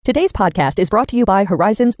Today's podcast is brought to you by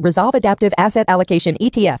Horizon's ReSolve Adaptive Asset Allocation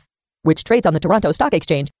ETF, which trades on the Toronto Stock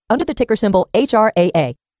Exchange under the ticker symbol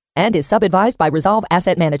HRAA and is sub-advised by ReSolve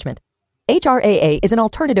Asset Management. HRAA is an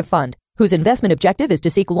alternative fund whose investment objective is to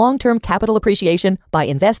seek long-term capital appreciation by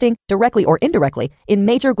investing, directly or indirectly, in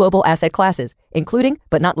major global asset classes, including,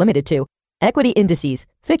 but not limited to, equity indices,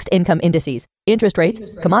 fixed income indices, interest rates,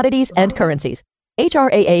 commodities, and currencies.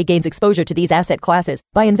 HRAA gains exposure to these asset classes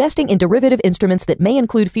by investing in derivative instruments that may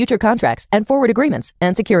include future contracts and forward agreements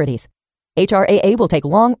and securities. HRAA will take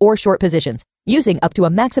long or short positions, using up to a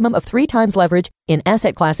maximum of 3 times leverage in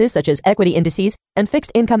asset classes such as equity indices and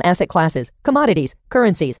fixed income asset classes, commodities,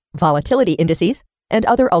 currencies, volatility indices, and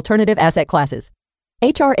other alternative asset classes.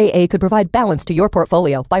 HRAA could provide balance to your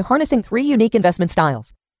portfolio by harnessing 3 unique investment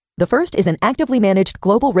styles. The first is an actively managed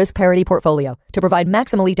global risk parity portfolio to provide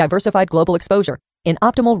maximally diversified global exposure in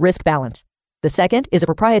optimal risk balance. The second is a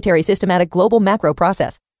proprietary systematic global macro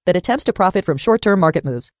process that attempts to profit from short-term market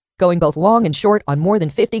moves, going both long and short on more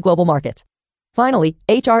than 50 global markets. Finally,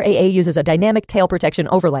 HRAA uses a dynamic tail protection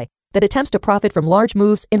overlay that attempts to profit from large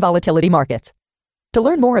moves in volatility markets. To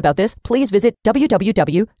learn more about this, please visit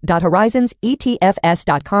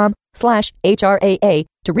www.horizonsetfs.com/HRAA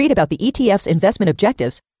to read about the ETF's investment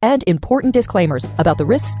objectives and important disclaimers about the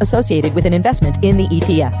risks associated with an investment in the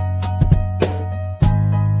ETF.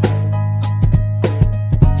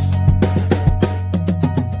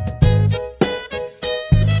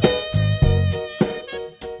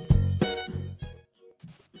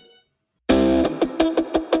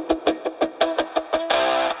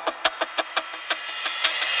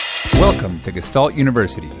 Welcome to Gestalt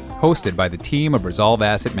University, hosted by the team of ReSolve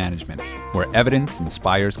Asset Management, where evidence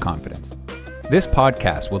inspires confidence. This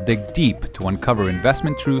podcast will dig deep to uncover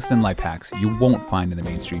investment truths and life hacks you won't find in the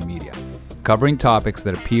mainstream media, covering topics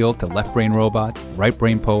that appeal to left-brain robots,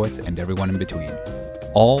 right-brain poets, and everyone in between,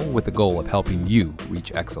 all with the goal of helping you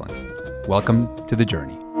reach excellence. Welcome to the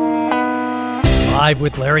journey. Live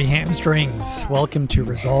with Larry Hamstrings. Welcome to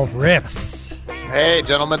ReSolve Riffs. Hey,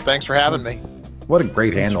 gentlemen. Thanks for having me. What a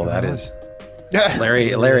great handle that is.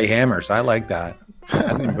 Larry Hammers. I like that.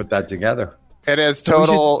 I didn't put that together. It is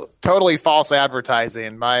totally false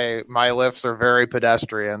advertising. My lifts are very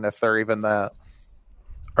pedestrian, if they're even that.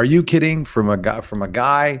 Are you kidding? From a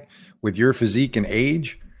guy with your physique and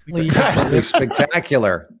age? It's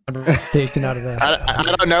spectacular. Taken out of that.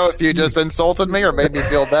 I don't know if you just insulted me or made me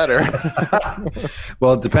feel better.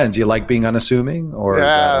 Well, it depends. You like being unassuming, or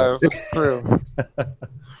yeah, it's true.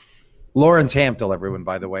 Lawrence Hamtil, everyone,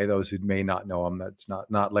 by the way, those who may not know him, that's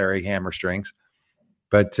not Larry Hammerstrings.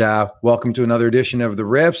 But welcome to another edition of the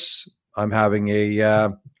Riffs. I'm having a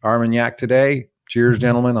Armagnac today. Cheers,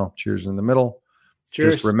 gentlemen. I'll cheers in the middle.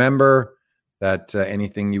 Cheers. Just remember that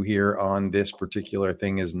anything you hear on this particular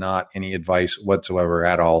thing is not any advice whatsoever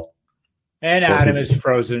at all. And Adam is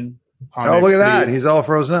frozen. Oh, look at that. He's all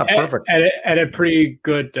frozen up. Perfect. At a pretty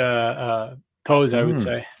good pose, I would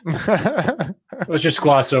say. Let's just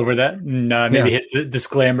gloss over that and maybe hit the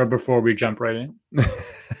disclaimer before we jump right in.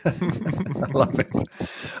 I love it.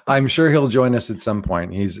 I'm sure he'll join us at some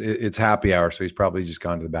point. It's happy hour, so he's probably just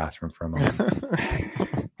gone to the bathroom for a moment.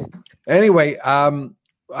 Anyway,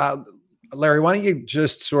 Larry, why don't you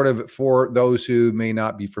just sort of, for those who may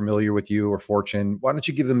not be familiar with you or Fortune, why don't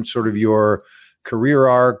you give them sort of your career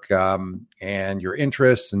arc and your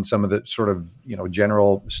interests and some of the sort of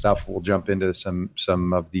general stuff. We'll jump into some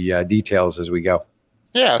of the details as we go.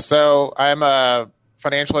 Yeah, so I'm a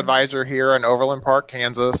financial advisor here in Overland Park,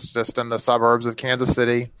 Kansas, just in the suburbs of Kansas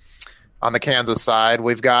City. On the Kansas side,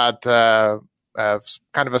 we've got kind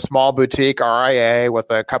of a small boutique RIA with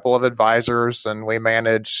a couple of advisors, and we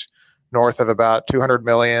manage north of about $200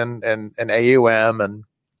 million in AUM. And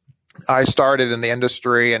I started in the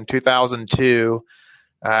industry in 2002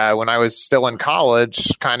 when I was still in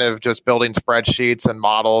college, kind of just building spreadsheets and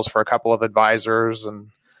models for a couple of advisors. And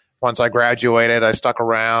once I graduated, I stuck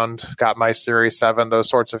around, got my Series 7, those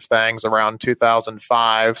sorts of things. Around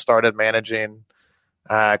 2005, started managing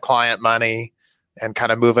client money and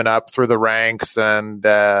kind of moving up through the ranks. And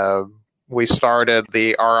we started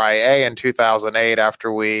the RIA in 2008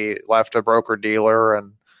 after we left a broker-dealer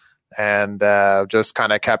and just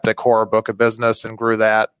kind of kept a core book of business and grew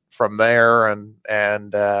that from there, and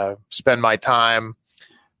spend my time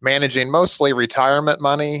managing mostly retirement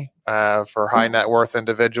money for high net worth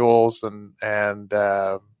individuals and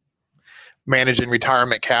managing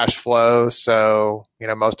retirement cash flow. So,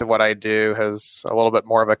 most of what I do has a little bit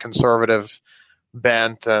more of a conservative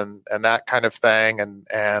bent and that kind of thing.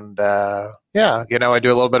 And I do a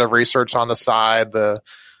little bit of research on the side,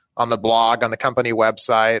 on the blog, on the company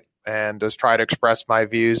website. and just try to express my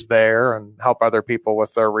views there and help other people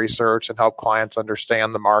with their research and help clients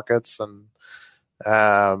understand the markets, and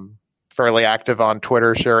fairly active on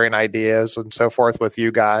Twitter, sharing ideas and so forth with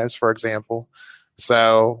you guys, for example.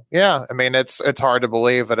 So yeah, I mean, it's hard to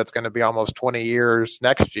believe that it's going to be almost 20 years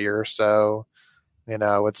next year. So,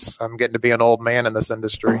 I'm getting to be an old man in this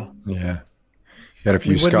industry. Yeah. Got a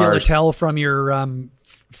few scars. We wouldn't be able to tell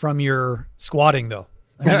from your squatting though.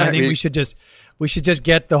 I think we should just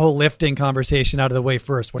get the whole lifting conversation out of the way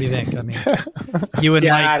first. What do you think? I mean, you and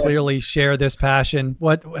Mike clearly share this passion.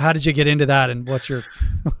 How did you get into that, and what's your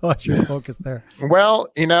focus there? Well,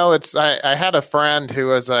 I had a friend who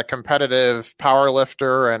was a competitive power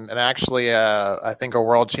lifter and actually I think a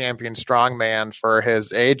world champion strongman for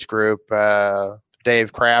his age group,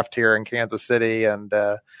 Dave Kraft here in Kansas City, and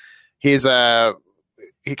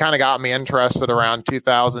he kind of got me interested around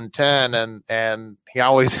 2010, and he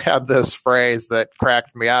always had this phrase that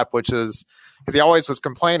cracked me up, which is because he always was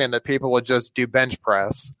complaining that people would just do bench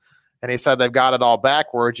press. And he said they've got it all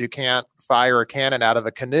backwards. You can't fire a cannon out of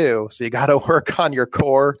a canoe. So you got to work on your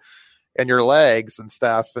core and your legs and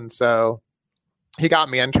stuff. And so he got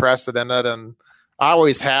me interested in it. And I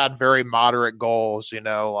always had very moderate goals,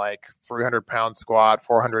 like 300-pound squat,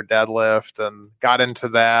 400 deadlift, and got into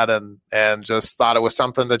that and just thought it was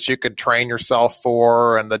something that you could train yourself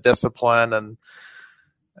for, and the discipline, and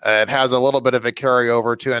it has a little bit of a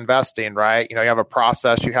carryover to investing, right? You have a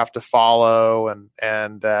process you have to follow,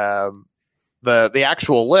 and the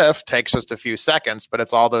actual lift takes just a few seconds, but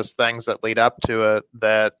it's all those things that lead up to it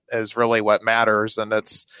that is really what matters. And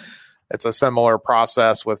it's a similar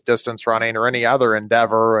process with distance running or any other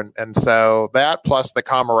endeavor. And so that plus the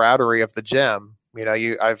camaraderie of the gym,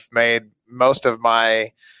 I've made most of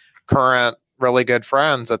my current really good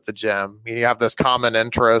friends at the gym. You have this common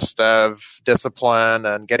interest of discipline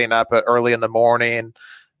and getting up early in the morning.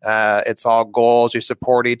 It's all goals. You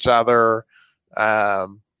support each other.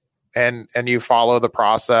 And you follow the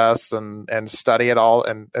process and study it all.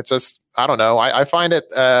 And it just, I don't know. I find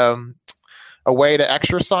it, a way to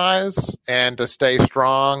exercise and to stay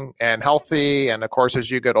strong and healthy. And of course,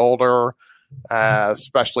 as you get older,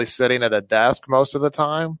 especially sitting at a desk most of the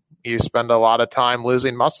time, you spend a lot of time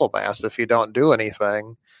losing muscle mass if you don't do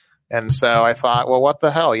anything. And so I thought, well, what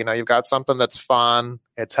the hell? You've got something that's fun,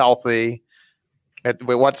 it's healthy.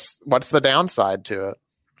 What's the downside to it?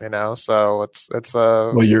 So it's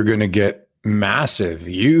well, you're going to get massive,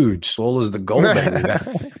 huge, swole as the gold, baby.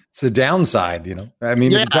 It's the downside, I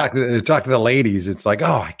mean, if you talk to the ladies, it's like,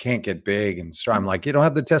 oh, I can't get big and strong. I'm like, you don't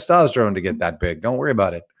have the testosterone to get that big. Don't worry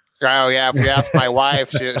about it. Oh yeah, if you ask my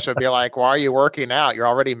wife, she'll be like, "Why are you working out? You're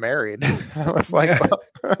already married." I was like,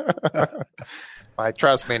 well, like,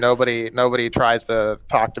 trust me, nobody tries to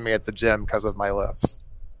talk to me at the gym because of my lifts.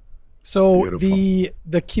 So Beautiful.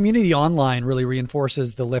 the community online really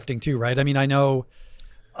reinforces the lifting too, right? I mean, I know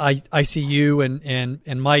I see you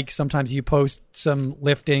and Mike, sometimes you post some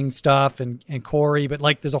lifting stuff and Corey, but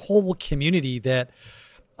like there's a whole community that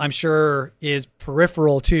I'm sure is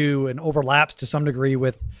peripheral to and overlaps to some degree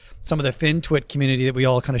with some of the FinTwit community that we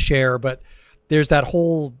all kind of share. But there's that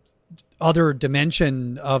whole other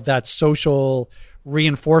dimension of that social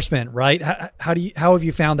reinforcement, right? How have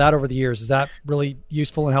you found that over the years? Is that really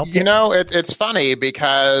useful and helpful? It's funny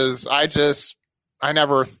because I just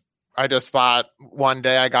thought one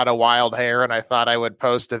day I got a wild hair and I thought I would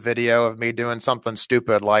post a video of me doing something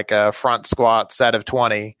stupid like a front squat set of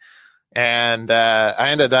 20. And I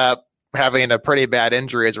ended up having a pretty bad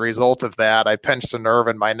injury as a result of that. I pinched a nerve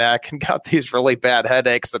in my neck and got these really bad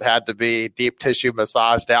headaches that had to be deep tissue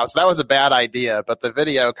massaged out. So that was a bad idea. But the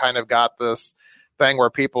video kind of got this thing where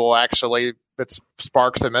people actually, it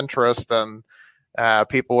sparked some interest, and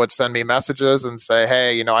people would send me messages and say,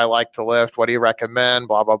 hey, I like to lift. What do you recommend?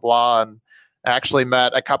 Blah, blah, blah. And I actually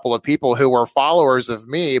met a couple of people who were followers of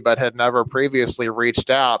me, but had never previously reached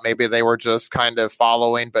out. Maybe they were just kind of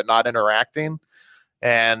following, but not interacting.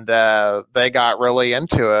 And they got really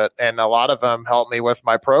into it. And a lot of them helped me with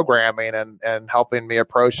my programming and helping me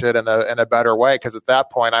approach it in a better way. Because at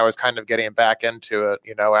that point, I was kind of getting back into it,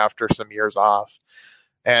 after some years off.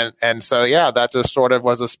 And so, yeah, that just sort of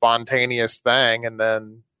was a spontaneous thing. And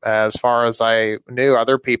then as far as I knew,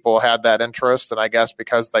 other people had that interest. And I guess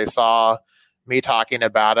because they saw me talking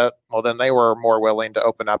about it, well, then they were more willing to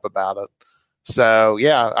open up about it. So,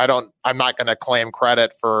 yeah, I'm not going to claim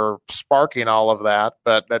credit for sparking all of that,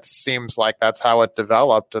 but that seems like that's how it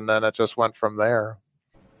developed. And then it just went from there.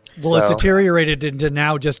 Well, it's deteriorated into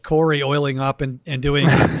now just Corey oiling up and doing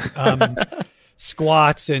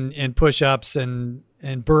squats and push-ups and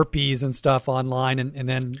burpees and stuff online. And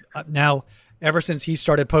then now ever since he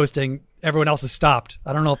started posting, everyone else has stopped.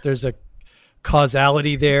 I don't know if there's a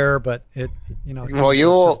causality there, but well, you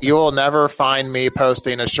will never find me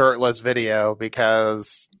posting a shirtless video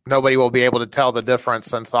because nobody will be able to tell the difference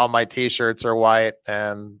since all my t-shirts are white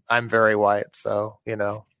and I'm very white. So,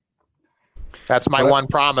 that's my one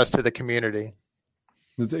promise to the community.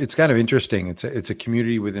 It's kind of interesting. It's a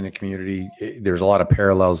community within a community. There's a lot of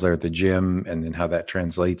parallels there at the gym, and then how that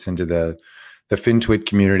translates into the FinTwit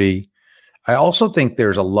community. I also think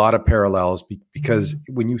there's a lot of parallels because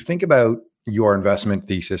when you think about your investment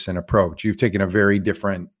thesis and approach, you've taken a very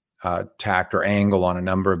different tact or angle on a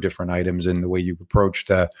number of different items in the way you approach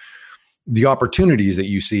the opportunities that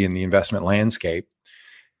you see in the investment landscape.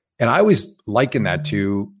 And I always liken that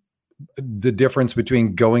to the difference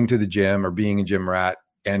between going to the gym or being a gym rat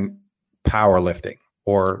and powerlifting,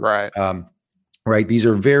 or right. These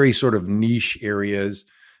are very sort of niche areas.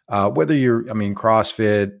 Whether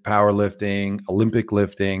CrossFit, powerlifting, Olympic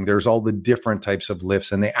lifting, there's all the different types of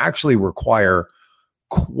lifts, and they actually require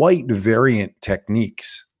quite variant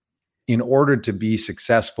techniques in order to be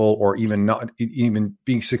successful, or even not even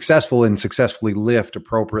being successful and successfully lift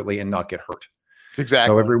appropriately and not get hurt.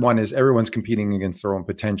 Exactly. So everyone's competing against their own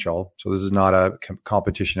potential. So this is not a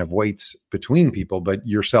competition of weights between people, but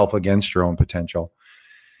yourself against your own potential.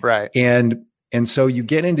 Right. And so you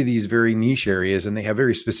get into these very niche areas, and they have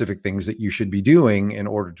very specific things that you should be doing in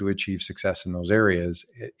order to achieve success in those areas.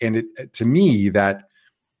 And to me, that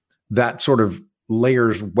sort of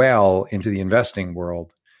layers well into the investing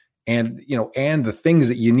world. And, and the things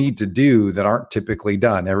that you need to do that aren't typically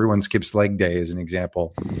done. Everyone skips leg day as an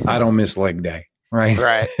example. I don't miss leg day, right?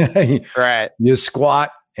 Right. Right. You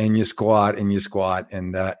squat and you squat and you squat,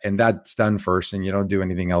 and that's done first, and you don't do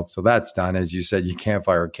anything else. So that's done. As you said, you can't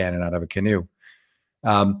fire a cannon out of a canoe.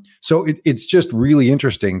 So it's just really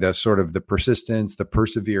interesting, the sort of the persistence, the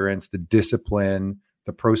perseverance, the discipline,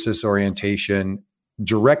 the process orientation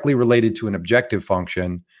directly related to an objective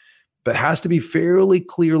function, but has to be fairly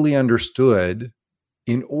clearly understood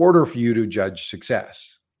in order for you to judge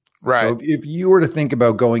success. Right. So if you were to think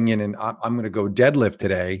about going in and I'm going to go deadlift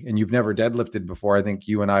today, and you've never deadlifted before, I think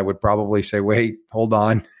you and I would probably say, wait, hold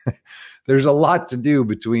on. There's a lot to do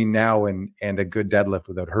between now and a good deadlift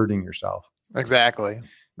without hurting yourself. Exactly.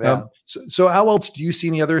 Yeah. So how else do you see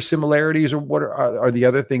any other similarities, or what are the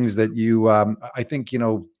other things that you, I think,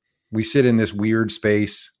 we sit in this weird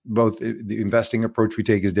space. Both the investing approach we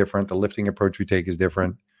take is different. The lifting approach we take is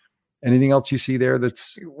different. Anything else you see there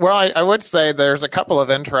that's? Well, I would say there's a couple of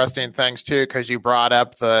interesting things too, because you brought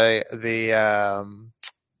up the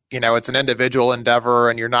it's an individual endeavor,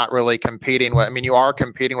 and you're not really competing with, you are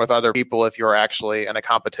competing with other people if you're actually in a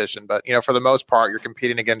competition, but for the most part, you're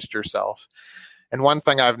competing against yourself. And one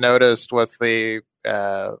thing I've noticed with the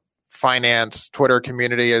finance Twitter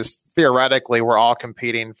community is theoretically we're all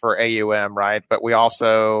competing for AUM, right? But we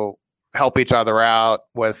also help each other out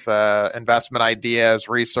with investment ideas,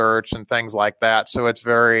 research, and things like that. So it's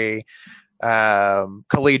very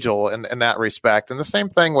collegial in that respect. And the same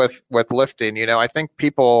thing with lifting. I think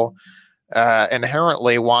people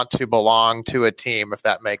inherently want to belong to a team, if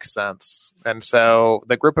that makes sense. And so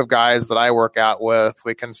the group of guys that I work out with,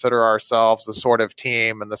 we consider ourselves the sort of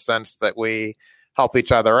team in the sense that we help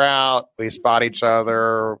each other out, we spot each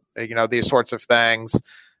other, these sorts of things.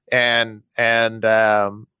 And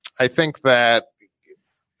I think that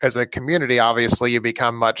as a community, obviously, you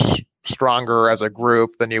become much stronger as a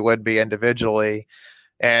group than you would be individually.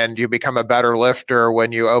 And you become a better lifter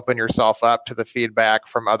when you open yourself up to the feedback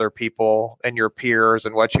from other people and your peers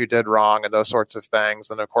and what you did wrong and those sorts of things.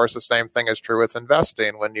 And of course, the same thing is true with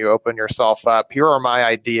investing. When you open yourself up, here are my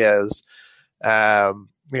ideas.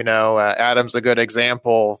 Adam's a good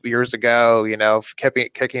example. Years ago,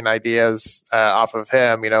 kicking ideas off of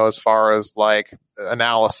him, as far as like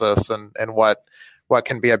analysis and what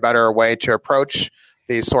can be a better way to approach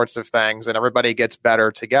these sorts of things, and everybody gets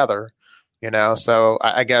better together. So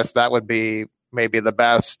I guess that would be maybe the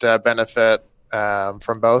best benefit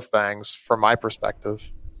from both things, from my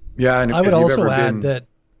perspective. Yeah, and I would also add that.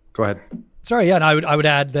 Go ahead. Sorry, yeah, and I would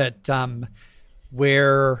add that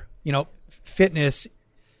where fitness,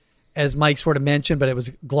 as Mike sort of mentioned, but it was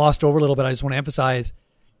glossed over a little bit. I just want to emphasize,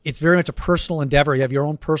 it's very much a personal endeavor. You have your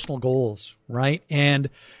own personal goals, right? And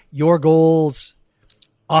your goals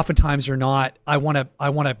oftentimes are not, I want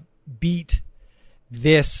to beat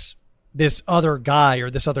this other guy or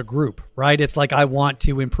this other group, right? It's like, I want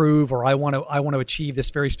to improve, or I want to achieve this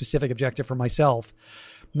very specific objective for myself.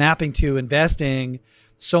 Mapping to investing,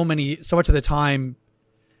 so much of the time,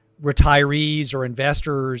 retirees or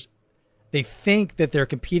investors, they think that they're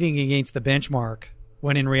competing against the benchmark,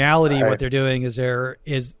 when in reality right. what they're doing is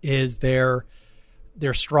they're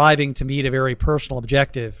striving to meet a very personal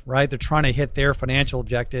objective, right? They're trying to hit their financial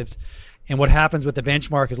objectives. And what happens with the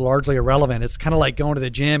benchmark is largely irrelevant. It's kind of like going to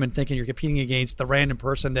the gym and thinking you're competing against the random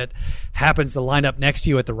person that happens to line up next to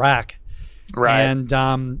you at the rack. Right.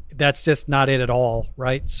 And that's just not it at all,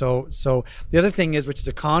 right? So the other thing is, which is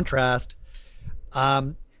a contrast,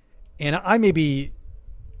 and I may be,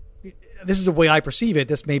 this is the way I perceive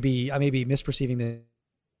it. I may be misperceiving the.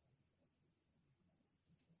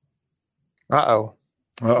 Uh-oh.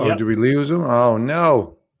 Did we lose him? Oh,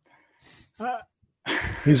 no.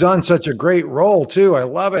 He's on such a great roll, too. I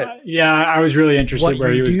love it. Yeah, I was really interested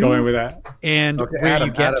where he was going with that. And where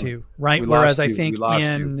you get to, right? Whereas I think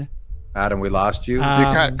Adam, we lost you. You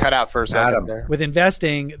cut out for a second there. With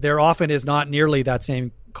investing, there often is not nearly that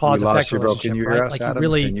same cause-effect relationship. Can you hear us, Adam?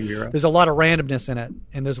 Can you hear us? There's a lot of randomness in it,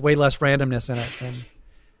 and there's way less randomness in it. And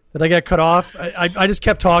did I get cut off? I just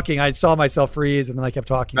kept talking. I saw myself freeze, and then I kept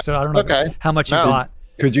talking. So I don't know how much you got.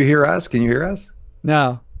 Could you hear us? Can you hear us?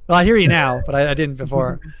 No. Well, I hear you now, but I didn't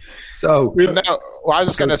before. So, I was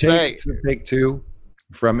just going to say, take two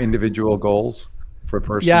from individual goals for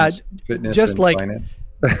personal fitness just and like finance.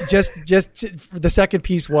 just the second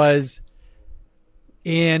piece was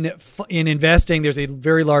in investing. There's a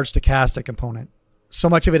very large stochastic component. So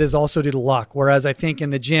much of it is also due to luck. Whereas I think in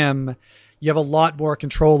the gym, you have a lot more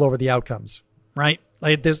control over the outcomes, right?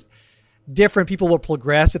 Like there's different people will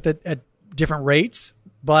progress at different rates,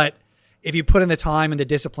 but if you put in the time and the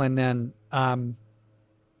discipline, then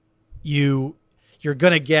you're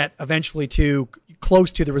going to get eventually to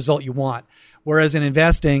close to the result you want. Whereas in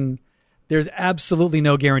investing, there's absolutely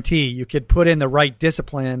no guarantee. You could put in the right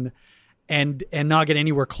discipline and not get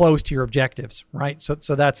anywhere close to your objectives, right? So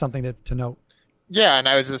that's something to note. Yeah, and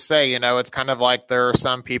I would just say, it's kind of like there are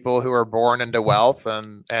some people who are born into wealth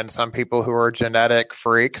and some people who are genetic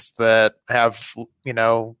freaks that have,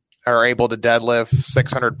 are able to deadlift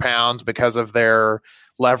 600 pounds because of their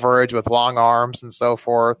leverage with long arms and so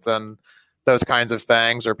forth, and those kinds of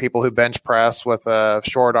things, or people who bench press with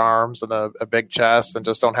short arms and a big chest and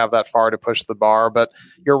just don't have that far to push the bar. But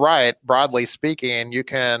you're right. Broadly speaking, you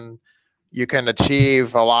can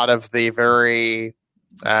achieve a lot of the very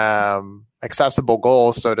accessible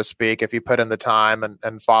goals, so to speak, if you put in the time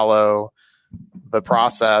and follow the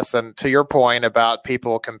process. And to your point about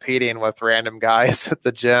people competing with random guys at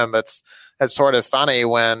the gym, it's sort of funny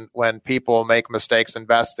when people make mistakes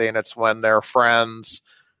investing. It's when their friends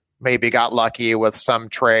maybe got lucky with some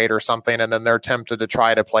trade or something, and then they're tempted to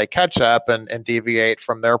try to play catch up and deviate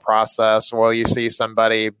from their process. Well, you see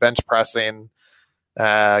somebody bench pressing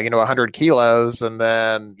 100 kilos, and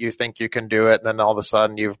then you think you can do it, and then all of a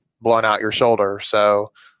sudden you've blown out your shoulder.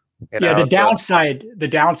 So the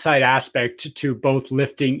downside aspect to both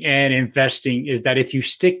lifting and investing is that if you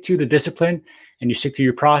stick to the discipline and you stick to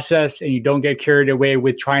your process and you don't get carried away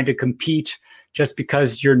with trying to compete just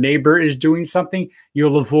because your neighbor is doing something,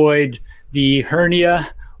 you'll avoid the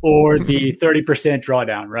hernia or the 30%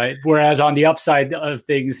 drawdown, right? Whereas on the upside of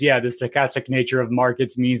things, the stochastic nature of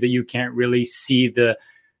markets means that you can't really see the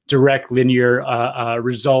direct linear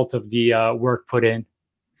result of the work put in.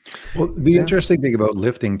 Well, the interesting thing about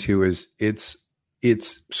lifting too is it's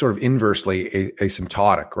sort of inversely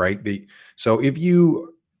asymptotic, right? So if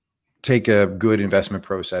you take a good investment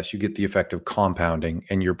process, you get the effect of compounding,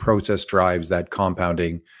 and your process drives that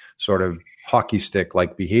compounding sort of hockey stick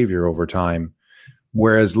like behavior over time.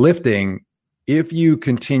 Whereas lifting, if you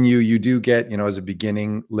continue, you do get, as a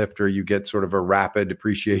beginning lifter, you get sort of a rapid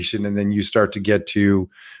appreciation, and then you start to get to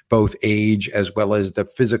both age as well as the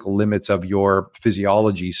physical limits of your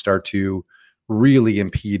physiology start to really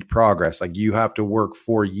impede progress. Like you have to work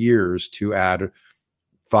for years to add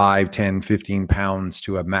 5, 10, 15 pounds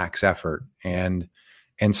to a max effort. And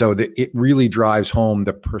so it really drives home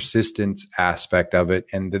the persistence aspect of it.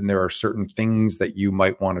 And then there are certain things that you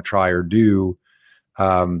might want to try or do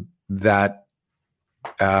that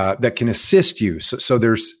can assist you. So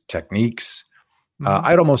there's techniques.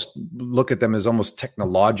 I'd almost look at them as almost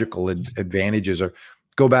technological advantages, or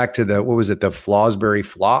go back to the Flounsbury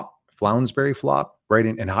flop, right?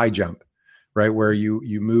 In high jump, right? Where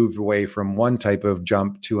you moved away from one type of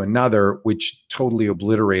jump to another, which totally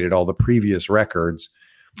obliterated all the previous records.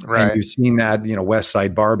 Right. And you've seen that, West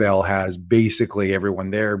Side Barbell has basically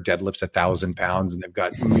everyone there deadlifts 1,000 pounds, and they've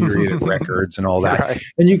got myriad of records and all that. Right.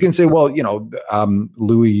 And you can say, well,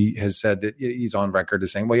 Louis has said that he's on record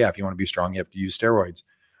as saying, well, yeah, if you want to be strong, you have to use steroids.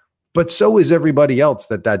 But so is everybody else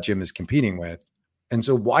that gym is competing with. And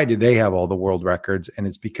so why do they have all the world records? And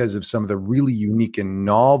it's because of some of the really unique and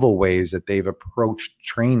novel ways that they've approached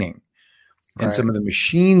training. and some of the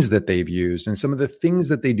machines that they've used and some of the things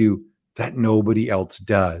that they do that nobody else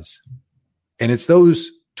does. And it's those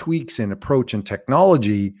tweaks in approach and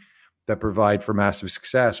technology that provide for massive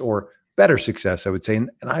success, or better success, I would say.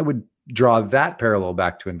 And I would draw that parallel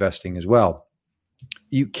back to investing as well.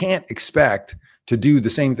 You can't expect to do the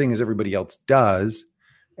same thing as everybody else does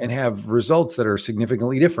and have results that are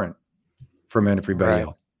significantly different from everybody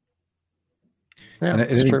else. Yeah, and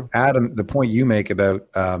that's true. Adam, the point you make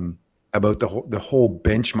about the whole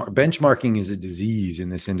benchmarking is a disease in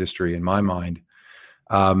this industry, in my mind.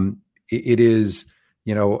 It is,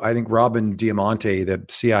 I think Robin Diamante, the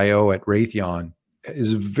CIO at Raytheon,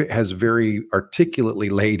 has very articulately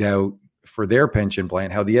laid out for their pension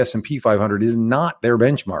plan how the S&P 500 is not their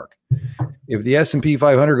benchmark. If the S&P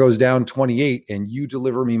 500 goes down 28 and you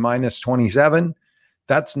deliver me minus 27,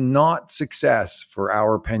 that's not success for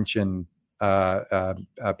our pensionees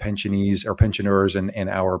or pensioners and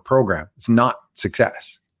our program. It's not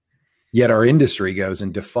success. Yet our industry goes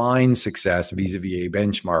and defines success vis-a-vis a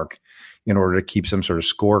benchmark in order to keep some sort of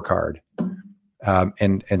scorecard.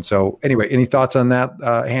 And so anyway, any thoughts on that,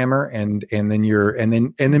 Hammer? And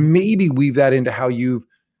then maybe weave that into how you've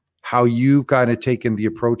kind of taken the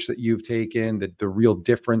approach that you've taken, the real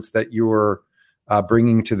difference that you're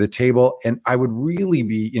bringing to the table. And I would really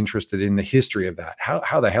be interested in the history of that.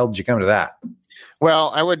 How the hell did you come to that?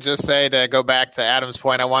 Well, I would just say, to go back to Adam's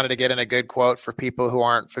point, I wanted to get in a good quote for people who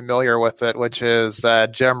aren't familiar with it, which is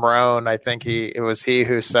Jim Rohn. I think it was he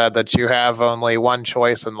who said that you have only one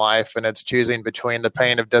choice in life, and it's choosing between the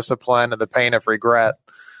pain of discipline and the pain of regret.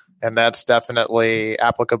 And that's definitely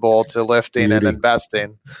applicable to lifting and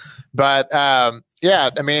investing. But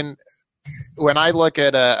when I look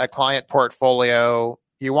at a client portfolio,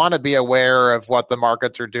 you want to be aware of what the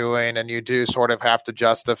markets are doing, and you do sort of have to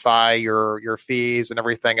justify your fees and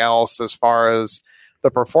everything else as far as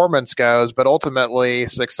the performance goes. But ultimately,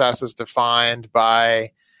 success is defined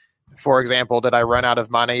by, for example, did I run out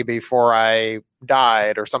of money before I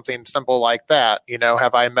died, or something simple like that?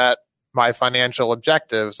 Have I met my financial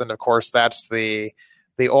objectives? And of course, that's the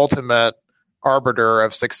ultimate arbiter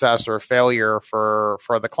of success or failure for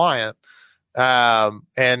the client.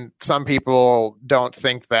 And some people don't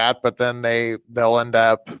think that, but then they'll end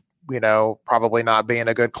up, probably not being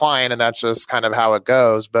a good client, and that's just kind of how it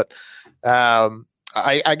goes. But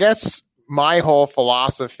I guess my whole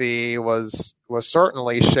philosophy was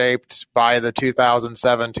certainly shaped by the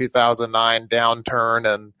 2007-2009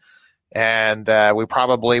 downturn, and we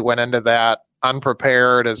probably went into that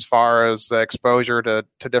unprepared as far as the exposure to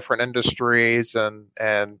different industries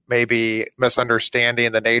and maybe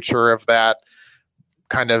misunderstanding the nature of that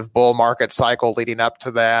kind of bull market cycle leading up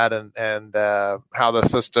to that, and how the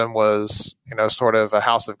system was, sort of a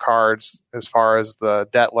house of cards as far as the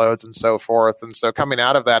debt loads and so forth. And so coming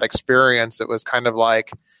out of that experience, it was kind of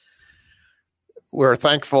like, we're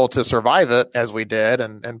thankful to survive it as we did,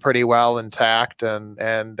 and pretty well intact, and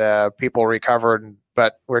people recovered.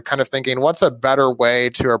 But we're kind of thinking, what's a better way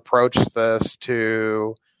to approach this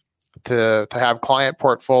to have client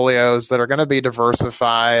portfolios that are going to be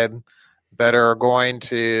diversified, that are going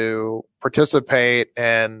to participate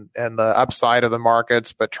in the upside of the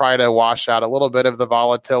markets, but try to wash out a little bit of the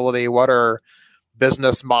volatility? What are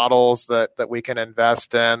business models that we can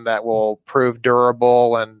invest in that will prove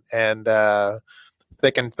durable and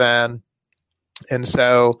thick and thin? And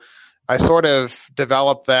so I sort of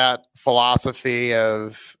developed that philosophy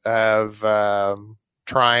of trying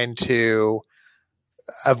to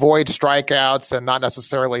avoid strikeouts and not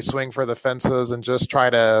necessarily swing for the fences, and just try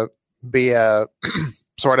to be a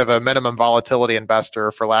sort of a minimum volatility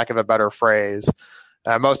investor, for lack of a better phrase.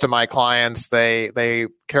 Most of my clients, they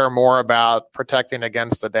care more about protecting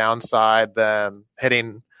against the downside than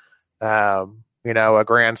hitting, a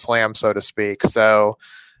grand slam, so to speak. So,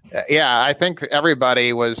 I think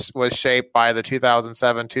everybody was shaped by the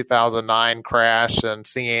 2007-2009 crash and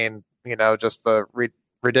seeing, just the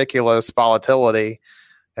ridiculous volatility.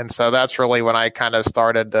 And so that's really when I kind of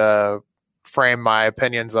started to frame my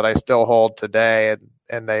opinions that I still hold today,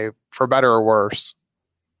 and they, for better or worse.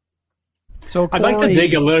 So Corey, I'd like to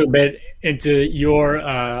dig a little bit into your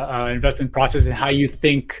investment process and how you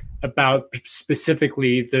think about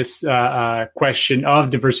specifically this question of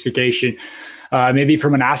diversification. Maybe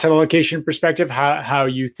from an asset allocation perspective, how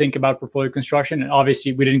you think about portfolio construction. And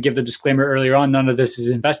obviously, we didn't give the disclaimer earlier on. None of this is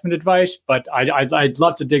investment advice, but I'd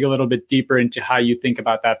love to dig a little bit deeper into how you think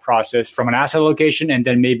about that process from an asset allocation, and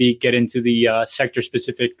then maybe get into the sector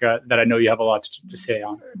specific that I know you have a lot to say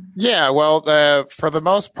on. Yeah, well, for the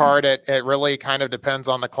most part, it really kind of depends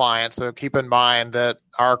on the client. So keep in mind that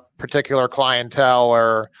our particular clientele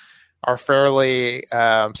are are fairly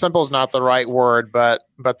simple is not the right word, but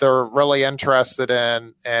they're really interested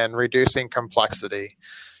in reducing complexity.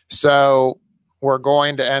 So we're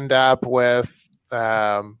going to end up with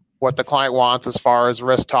what the client wants as far as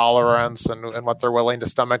risk tolerance and what they're willing to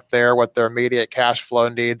stomach there, what their immediate cash flow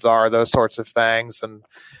needs are, those sorts of things. And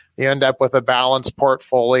you end up with a balanced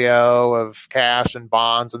portfolio of cash and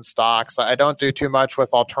bonds and stocks. I don't do too much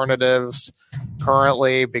with alternatives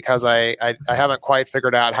currently because I haven't quite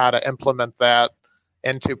figured out how to implement that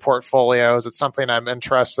into portfolios. It's something I'm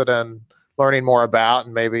interested in learning more about,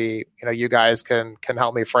 and maybe you guys can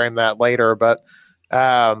help me frame that later. But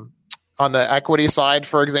on the equity side,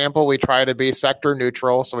 for example, we try to be sector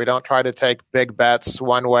neutral, so we don't try to take big bets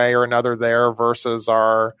one way or another there versus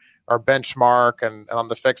our benchmark. And on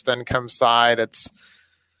the fixed income side, it's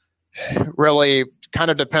really kind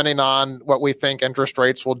of depending on what we think interest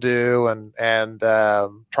rates will do, and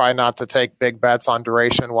try not to take big bets on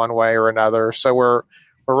duration one way or another. So we're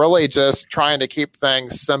really just trying to keep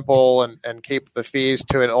things simple and keep the fees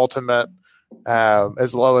to an ultimate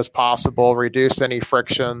as low as possible, reduce any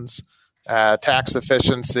frictions, tax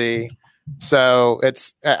efficiency. So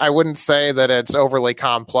I wouldn't say that it's overly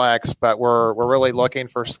complex, but we're really looking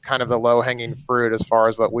for kind of the low hanging fruit as far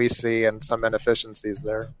as what we see and some inefficiencies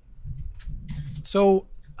there. So,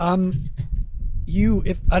 I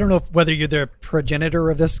don't know whether you're the progenitor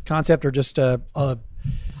of this concept or just an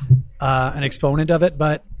exponent of it,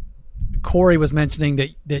 but Corey was mentioning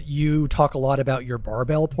that you talk a lot about your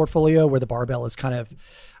barbell portfolio, where the barbell is kind of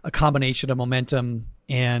a combination of momentum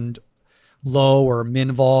and low or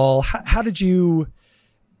min vol. How did you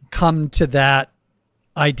come to that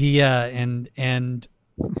idea, and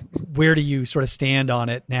where do you sort of stand on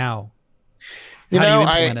it now? How do you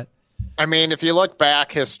implement it? I mean, if you look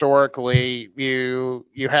back historically, you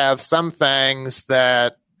have some things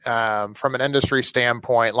that from an industry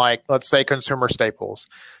standpoint, like let's say consumer staples,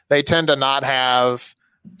 they tend to not have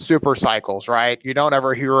super cycles, right? You don't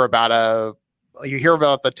ever hear about you hear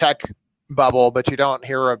about the tech bubble, but you don't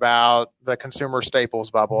hear about the consumer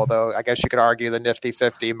staples bubble, although I guess you could argue the Nifty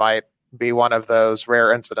 50 might be one of those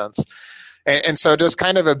rare incidents. And so just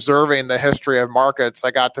kind of observing the history of markets,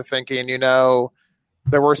 I got to thinking,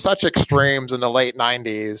 there were such extremes in the late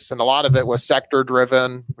 90s, and a lot of it was sector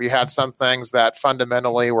driven. We had some things that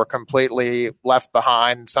fundamentally were completely left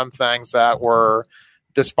behind, some things that were,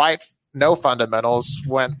 despite no fundamentals,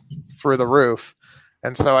 went through the roof.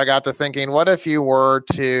 And so I got to thinking, what if you were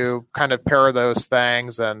to kind of pair those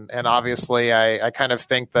things? And obviously I kind of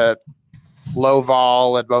think that low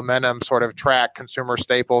vol and momentum sort of track consumer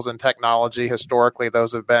staples and technology. Historically,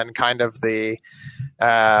 those have been kind of the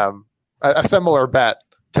a similar bet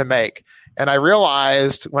to make. And I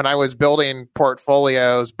realized when I was building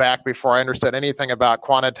portfolios back before I understood anything about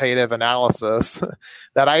quantitative analysis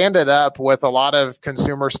that I ended up with a lot of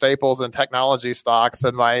consumer staples and technology stocks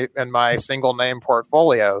in my single name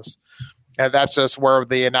portfolios. And that's just where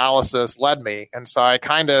the analysis led me. And so I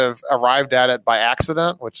kind of arrived at it by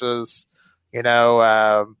accident, which is,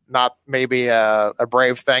 not maybe a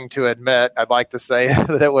brave thing to admit. I'd like to say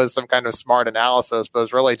that it was some kind of smart analysis, but it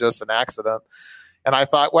was really just an accident. And I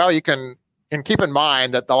thought, well, you can, and keep in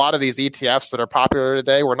mind that a lot of these ETFs that are popular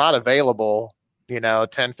today were not available,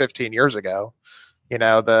 10, 15 years ago.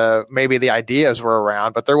 Maybe the ideas were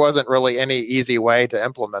around, but there wasn't really any easy way to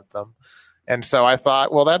implement them. And so I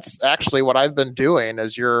thought, well, that's actually what I've been doing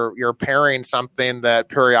is you're pairing something that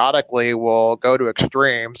periodically will go to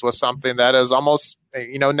extremes with something that is almost,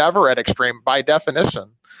 never at extreme by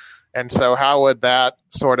definition. And so how would that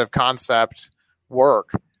sort of concept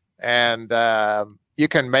work? And you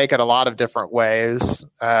can make it a lot of different ways,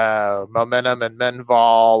 momentum and min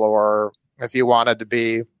vol, or if you wanted to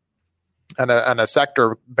be on a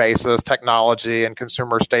sector basis, technology and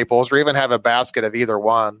consumer staples, or even have a basket of either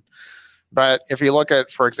one. But if you look at,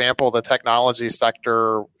 for example, the technology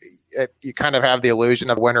sector, you kind of have the illusion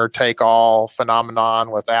of winner take all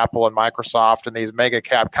phenomenon with Apple and Microsoft and these mega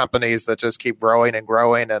cap companies that just keep growing and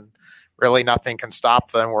growing, and really nothing can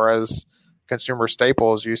stop them. Whereas consumer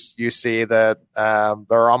staples, you see that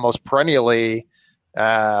they're almost perennially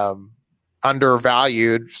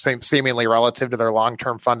undervalued, seemingly relative to their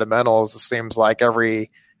long-term fundamentals. It seems like every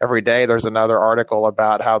day there's another article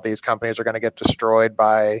about how these companies are going to get destroyed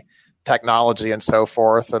by technology and so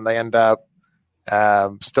forth, and they end up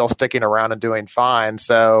still sticking around and doing fine.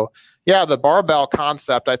 So yeah, the barbell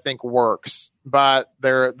concept I think works, but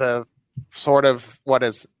the sort of what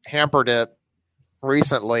has hampered it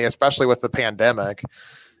recently, especially with the pandemic,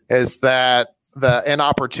 is that the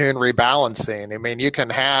inopportune rebalancing. I mean, you can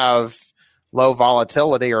have low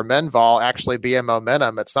volatility or min vol actually be a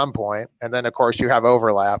momentum at some point, and then of course you have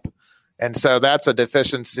overlap. And so that's a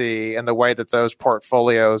deficiency in the way that those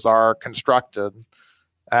portfolios are constructed.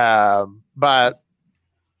 But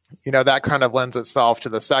that kind of lends itself to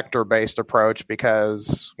the sector-based approach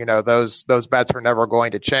because, those bets are never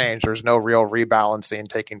going to change. There's no real rebalancing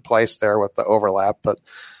taking place there with the overlap. But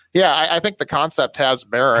yeah, I think the concept has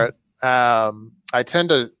merit. I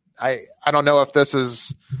don't know if this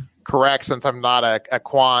is correct since I'm not a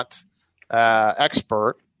quant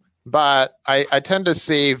expert, but I tend to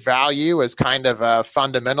see value as kind of a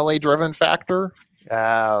fundamentally driven factor.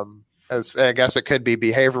 As I guess it could be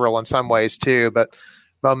behavioral in some ways too, but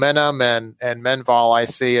momentum and Menvol I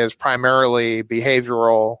see as primarily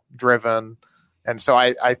behavioral driven. And so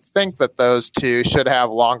I think that those two should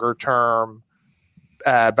have longer term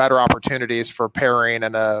better opportunities for pairing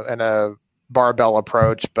in a barbell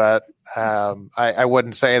approach. But I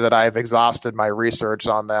wouldn't say that I've exhausted my research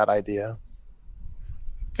on that idea.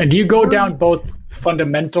 And do you go down both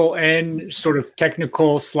fundamental and sort of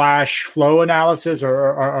technical / flow analysis,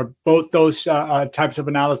 or are both those types of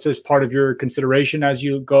analysis part of your consideration as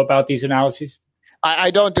you go about these analyses?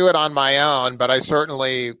 I don't do it on my own, but I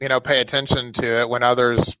certainly, pay attention to it when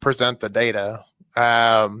others present the data.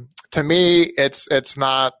 To me, it's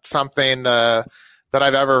not something that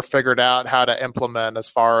I've ever figured out how to implement as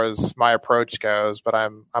far as my approach goes, but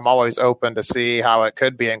I'm always open to see how it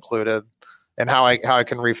could be included and how I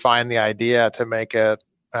can refine the idea to make it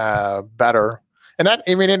better. And that,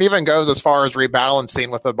 it even goes as far as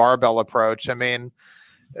rebalancing with the barbell approach.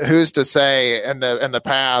 Who's to say in the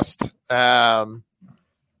past,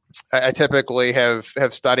 I typically have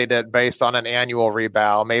studied it based on an annual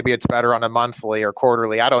rebal. Maybe it's better on a monthly or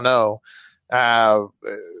quarterly. I don't know. There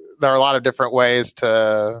are a lot of different ways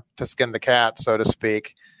to skin the cat, so to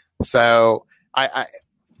speak. So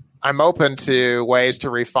I'm open to ways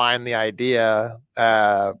to refine the idea,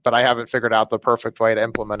 but I haven't figured out the perfect way to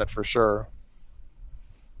implement it for sure.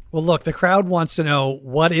 Well, look, the crowd wants to know,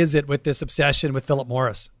 what is it with this obsession with Philip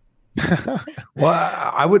Morris? Well,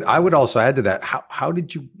 I would also add to that. How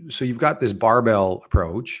did you? So you've got this barbell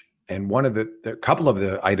approach, and one of the couple of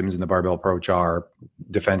the items in the barbell approach are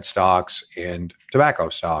defense stocks and tobacco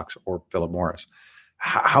stocks, or Philip Morris.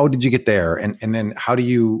 How did you get there, and then how do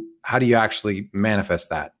you actually manifest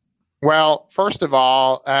that? Well, first of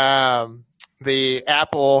all, the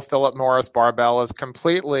Apple Philip Morris barbell is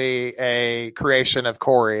completely a creation of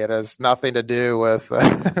Corey. It has nothing to do with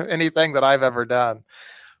anything that I've ever done.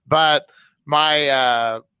 But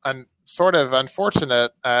my sort of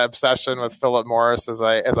unfortunate obsession with Philip Morris, as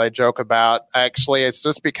I joke about, actually, it's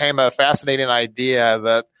just became a fascinating idea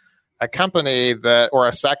that a company or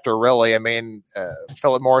a sector really.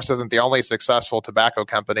 Philip Morris isn't the only successful tobacco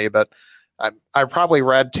company, but I probably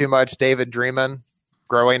read too much David Dreaman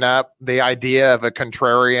growing up. The idea of a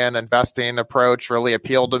contrarian investing approach really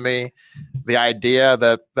appealed to me. The idea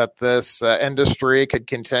that this industry could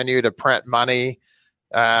continue to print money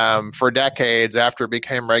for decades after it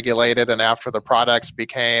became regulated and after the products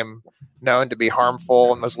became known to be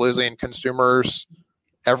harmful and was losing consumers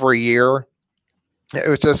every year. It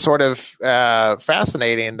was just sort of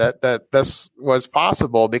fascinating that this was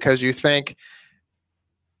possible, because you think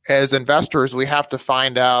as investors, we have to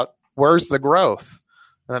find out where's the growth.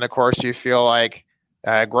 And then, of course, you feel like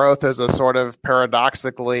growth is a sort of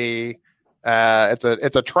paradoxically,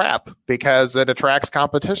 it's a trap because it attracts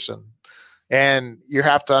competition. And you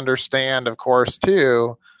have to understand, of course,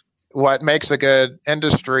 too, what makes a good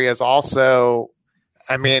industry is also,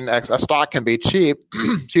 a stock can be cheap,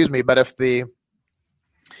 excuse me, but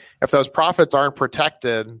if those profits aren't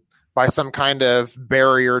protected by some kind of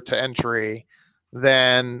barrier to entry,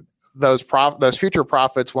 then those future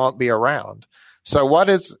profits won't be around. So what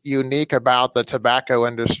is unique about the tobacco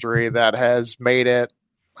industry that has made it,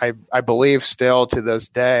 I believe still to this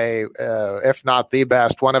day, if not the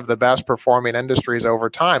best, one of the best performing industries over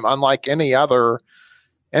time, unlike any other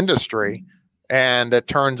industry? And it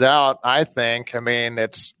turns out, I think,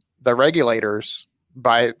 it's the regulators,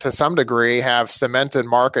 to some degree, have cemented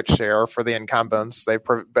market share for the incumbents. They've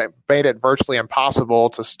made it virtually impossible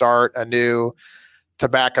to start a new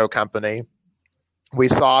tobacco company. We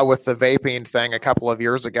saw with the vaping thing a couple of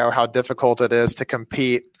years ago how difficult it is to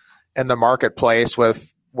compete in the marketplace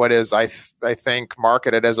with what is, I think,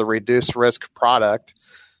 marketed as a reduced risk product.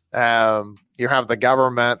 You have the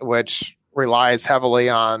government, which relies heavily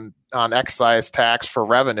on excise tax for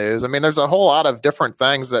revenues. There's a whole lot of different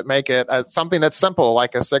things that make it something that's simple,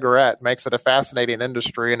 like a cigarette, makes it a fascinating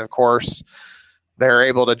industry. And of course, they're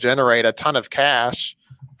able to generate a ton of cash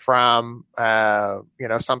from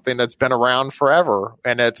something that's been around forever.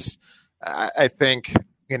 And it's, I think,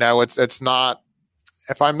 it's not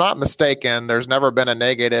if I'm not mistaken, there's never been a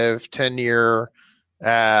negative 10-year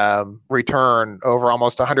return over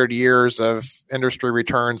almost 100 years of industry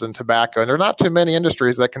returns in tobacco. And there are not too many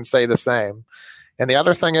industries that can say the same. And the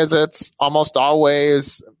other thing is it's almost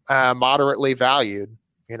always moderately valued.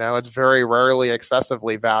 It's very rarely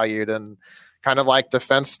excessively valued. And kind of like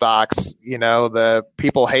defense stocks, the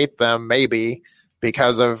people hate them maybe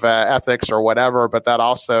because of ethics or whatever, but that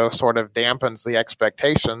also sort of dampens the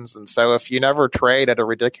expectations. And so if you never trade at a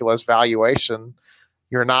ridiculous valuation,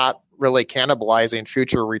 you're not really cannibalizing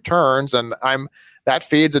future returns. And that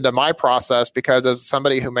feeds into my process, because as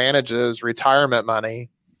somebody who manages retirement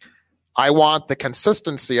money, I want the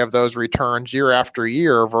consistency of those returns year after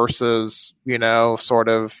year versus, sort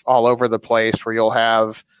of all over the place where you'll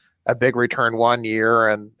have a big return one year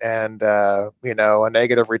and a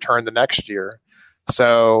negative return the next year.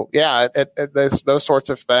 So yeah, those sorts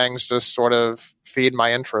of things just sort of feed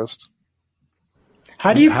my interest.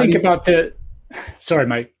 How do you think about the? Sorry,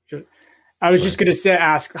 Mike. I was just going to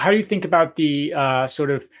ask, how do you think about the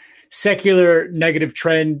sort of secular negative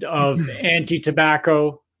trend of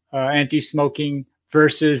anti-tobacco, anti-smoking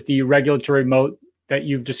versus the regulatory moat that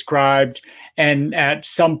you've described, and at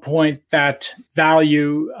some point that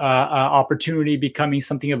value opportunity becoming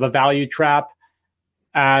something of a value trap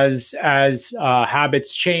as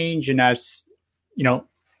habits change and as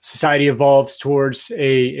society evolves towards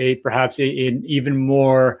perhaps an even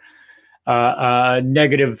more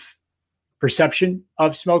negative perception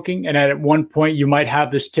of smoking, and at one point you might have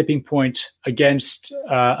this tipping point against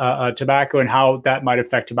tobacco, and how that might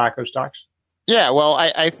affect tobacco stocks? Yeah, well,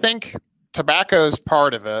 I think tobacco is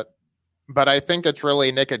part of it, but I think it's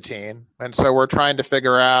really nicotine. And so we're trying to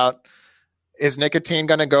figure out, is nicotine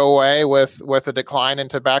going to go away with a decline in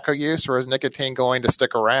tobacco use, or is nicotine going to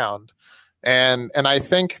stick around? And I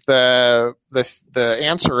think the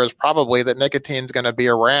answer is probably that nicotine is going to be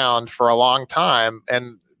around for a long time.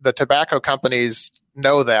 And the tobacco companies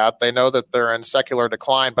know that. They know that they're in secular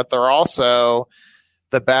decline, but they're also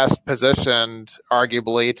the best positioned,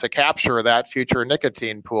 arguably, to capture that future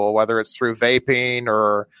nicotine pool, whether it's through vaping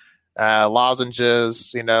or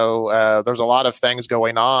lozenges. There's a lot of things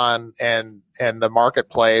going on in the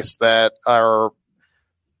marketplace that are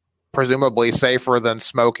presumably safer than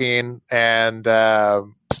smoking and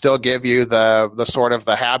still give you the sort of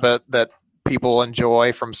the habit that people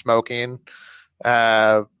enjoy from smoking,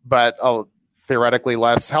 but theoretically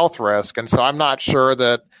less health risk. And so I'm not sure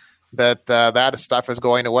that stuff is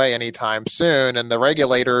going away anytime soon. And the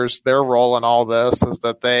regulators, their role in all this is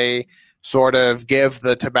that they sort of give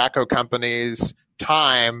the tobacco companies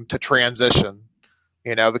time to transition,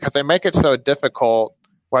 because they make it so difficult,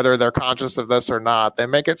 whether they're conscious of this or not. They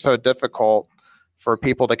make it so difficult for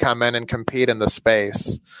people to come in and compete in the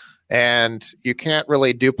space. And you can't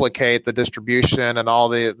really duplicate the distribution and all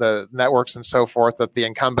the networks and so forth that the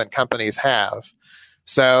incumbent companies have.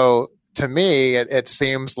 So to me, it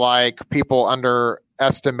seems like people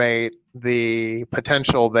underestimate the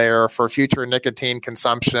potential there for future nicotine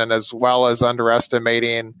consumption, as well as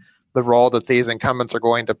underestimating the role that these incumbents are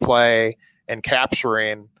going to play in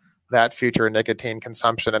capturing that future nicotine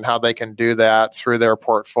consumption, and how they can do that through their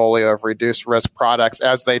portfolio of reduced risk products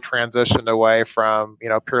as they transition away from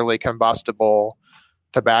purely combustible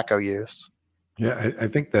tobacco use. Yeah, I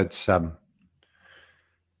think that's.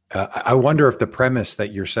 I wonder if the premise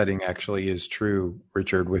that you're setting actually is true,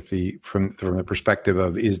 Richard, from the perspective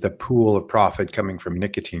of, is the pool of profit coming from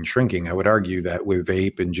nicotine shrinking? I would argue that with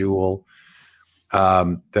vape and Juul,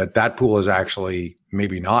 that pool is actually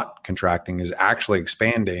maybe not contracting, is actually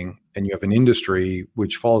expanding, and you have an industry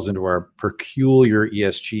which falls into our peculiar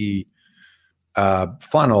ESG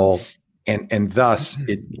funnel, and thus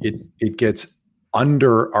it gets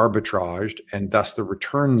under arbitraged, and thus the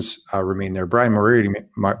returns remain there. Brian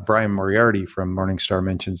Moriarty from Morningstar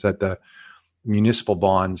mentions that the municipal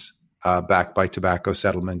bonds backed by tobacco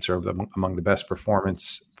settlements are among the best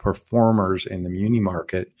performers in the muni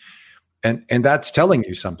market, and that's telling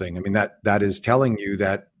you something. I mean, that is telling you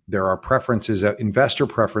that there are investor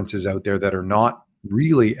preferences out there that are not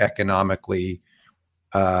really economically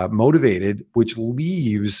motivated, which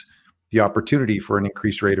leaves the opportunity for an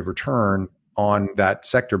increased rate of return on that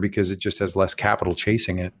sector because it just has less capital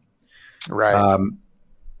chasing it. Right.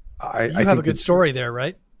 I have a good story there,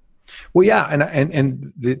 right? Well, yeah,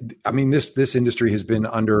 and this industry has been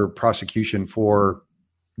under prosecution for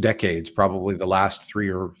decades, probably the last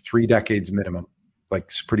three decades minimum, like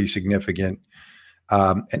it's pretty significant.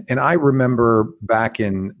 And I remember back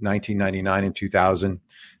in 1999 and 2000,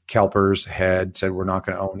 CalPERS had said we're not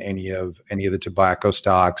going to own any of the tobacco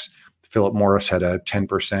stocks. Philip Morris had a 10%,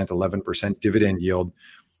 11% dividend yield.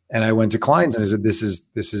 And I went to clients and I said, this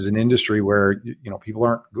is an industry where, people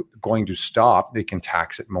aren't going to stop. They can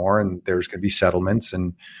tax it more and there's going to be settlements.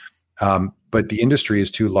 And, but the industry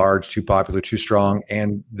is too large, too popular, too strong.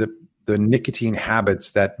 And the nicotine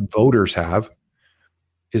habits that voters have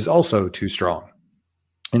is also too strong.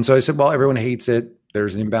 And so I said, well, everyone hates it.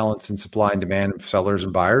 There's an imbalance in supply and demand of sellers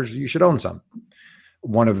and buyers. You should own some.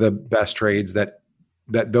 One of the best trades that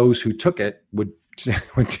those who took it would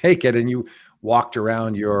take it, and you walked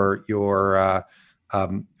around your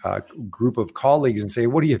group of colleagues and say,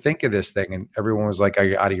 what do you think of this thing? And everyone was like, are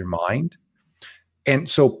you out of your mind? And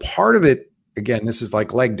so part of it, again, this is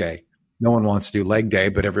like leg day. No one wants to do leg day,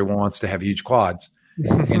 but everyone wants to have huge quads.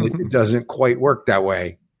 And it doesn't quite work that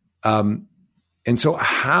way. And so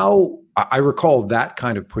I recall that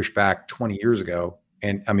kind of pushback 20 years ago.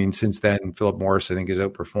 And I mean, since then, Philip Morris, I think, has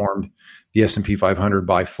outperformed the S&P 500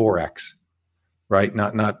 by 4x, right?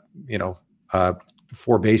 Not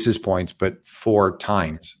 4 basis points, but 4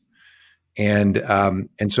 times. And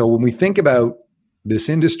so when we think about this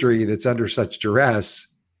industry that's under such duress,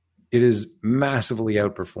 it has massively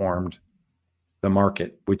outperformed the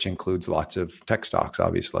market, which includes lots of tech stocks,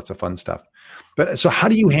 obviously, lots of fun stuff. But so how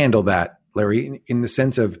do you handle that, Larry, in the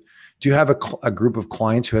sense of, do you have a group of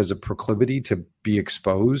clients who has a proclivity to be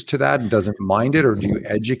exposed to that and doesn't mind it, or do you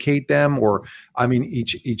educate them? Or, I mean,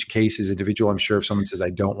 each case is individual. I'm sure if someone says, I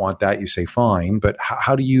don't want that, you say, fine. But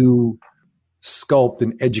how do you sculpt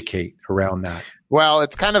and educate around that? Well,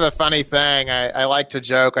 it's kind of a funny thing. I like to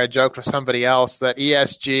joke. I joked with somebody else that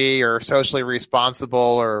ESG or socially responsible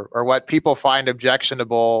or what people find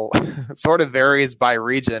objectionable sort of varies by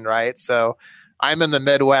region, right? So I'm in the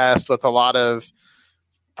Midwest with a lot of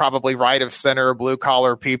probably right of center, blue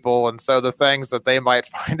collar people. And so the things that they might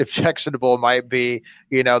find objectionable might be,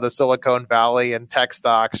 the Silicon Valley and tech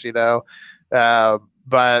stocks,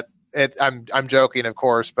 but I'm joking, of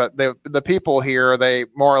course, but the people here, they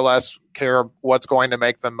more or less care what's going to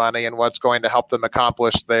make them money and what's going to help them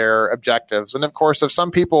accomplish their objectives. And of course, if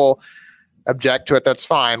some people object to it, that's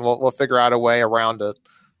fine. We'll figure out a way around it.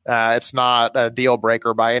 It's not a deal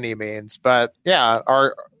breaker by any means, but yeah,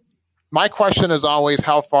 my question is always,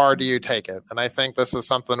 how far do you take it? And I think this is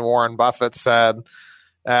something Warren Buffett said.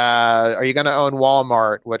 Are you going to own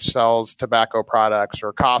Walmart, which sells tobacco products,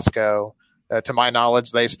 or Costco? To my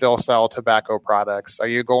knowledge, they still sell tobacco products. Are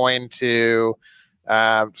you going to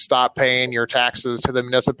stop paying your taxes to the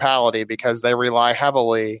municipality because they rely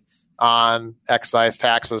heavily on excise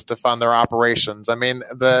taxes to fund their operations? I mean,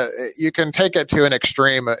 you can take it to an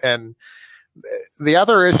extreme. And the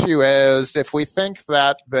other issue is, if we think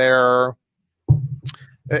that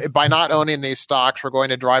by not owning these stocks, we're going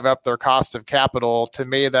to drive up their cost of capital, to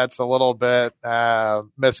me, that's a little bit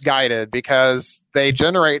misguided, because they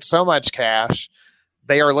generate so much cash.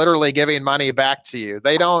 They are literally giving money back to you.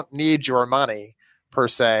 They don't need your money per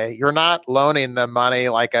se. You're not loaning them money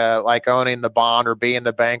like owning the bond or being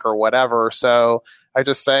the bank or whatever. So I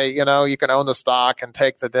just say, you can own the stock and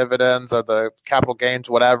take the dividends or the capital gains,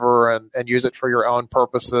 whatever, and use it for your own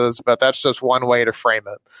purposes. But that's just one way to frame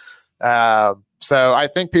it. So I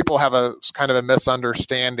think people have a kind of a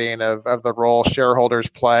misunderstanding of the role shareholders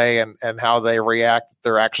play and how they react.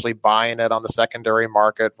 They're actually buying it on the secondary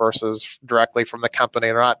market versus directly from the company.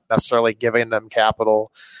 They're not necessarily giving them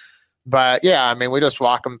capital. But yeah, I mean, we just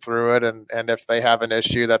walk them through it. And if they have an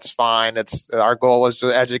issue, that's fine. Our goal is to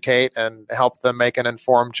educate and help them make an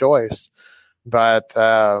informed choice. But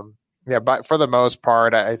but for the most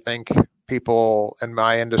part, I think people in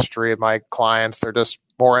my industry, my clients, they're just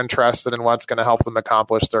more interested in what's going to help them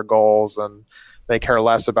accomplish their goals, and they care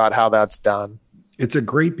less about how that's done. It's a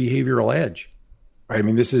great behavioral edge, right? I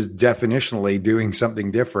mean, this is definitionally doing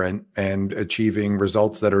something different and achieving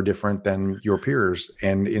results that are different than your peers.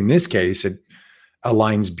 And in this case, it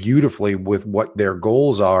aligns beautifully with what their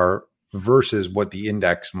goals are versus what the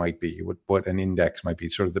index might be, what an index might be,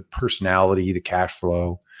 sort of the personality, the cash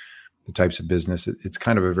flow, the types of business. It's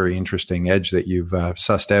kind of a very interesting edge that you've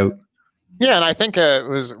sussed out. Yeah, and I think it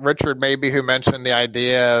was Richard maybe who mentioned the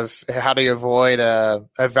idea of how do you avoid a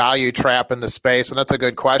value trap in the space, and that's a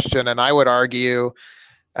good question. And I would argue,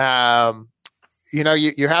 you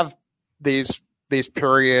have these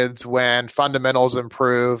periods when fundamentals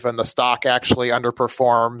improve and the stock actually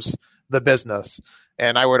underperforms the business,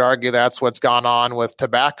 and I would argue that's what's gone on with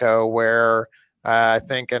tobacco, where I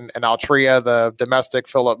think in Altria, the domestic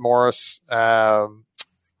Philip Morris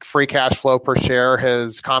free cash flow per share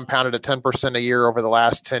has compounded at 10% a year over the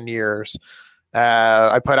last 10 years.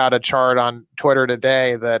 I put out a chart on Twitter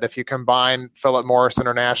today that if you combine Philip Morris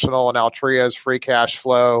International and Altria's free cash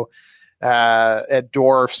flow it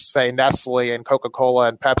dwarfs, say, Nestle and Coca-Cola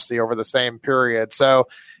and Pepsi over the same period. So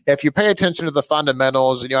if you pay attention to the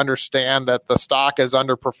fundamentals and you understand that the stock is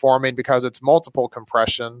underperforming because it's multiple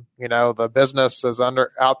compression, the business is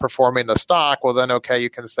outperforming the stock, well, then, okay, you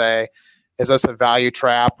can say, is this a value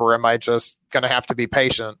trap or am I just going to have to be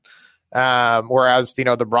patient? Whereas,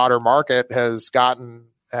 the broader market has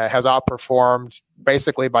outperformed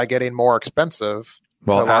basically by getting more expensive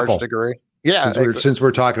to a large degree. Yeah. Since we're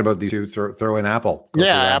talking about these two, throw in Apple.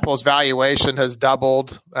 Apple's valuation has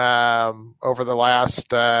doubled over the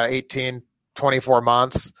last 18, 24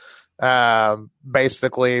 months,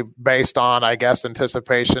 basically based on, I guess,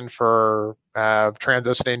 anticipation for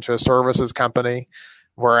transitioning to a services company,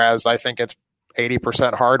 whereas I think it's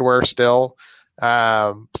 80% hardware still.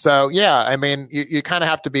 So, yeah, I mean, you kind of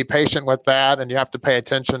have to be patient with that, and you have to pay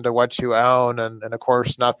attention to what you own. And of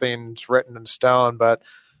course, nothing's written in stone, but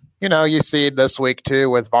you see this week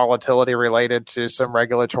too with volatility related to some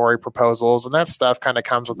regulatory proposals, and that stuff kind of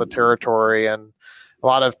comes with the territory. And a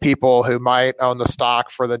lot of people who might own the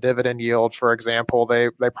stock for the dividend yield, for example,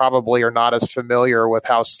 they probably are not as familiar with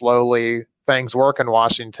how slowly things work in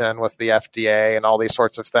Washington with the FDA and all these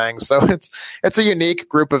sorts of things. So it's a unique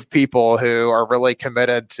group of people who are really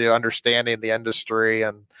committed to understanding the industry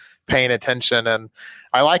and paying attention. And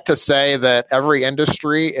I like to say that every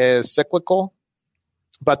industry is cyclical,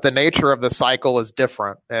 but the nature of the cycle is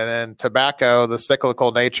different. And in tobacco, the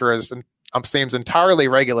cyclical nature seems entirely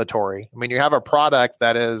regulatory. I mean, you have a product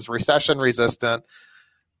that is recession resistant,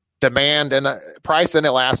 demand and price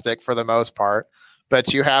inelastic for the most part,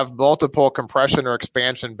 but you have multiple compression or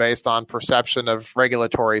expansion based on perception of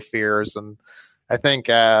regulatory fears. And I think,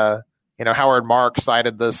 Howard Marks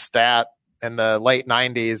cited this stat in the late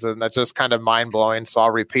 90s, and that's just kind of mind blowing. So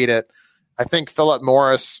I'll repeat it. I think Philip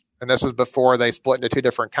Morris, and this was before they split into two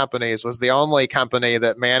different companies, was the only company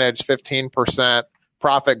that managed 15%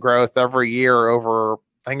 profit growth every year over,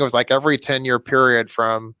 I think it was like every 10-year period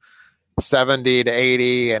from 70 to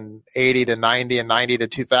 80 and 80 to 90 and 90 to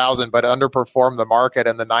 2000, but underperformed the market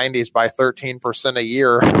in the 90s by 13% a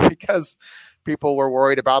year because people were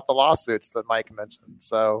worried about the lawsuits that Mike mentioned.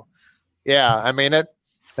 So, yeah, I mean, it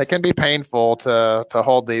can be painful to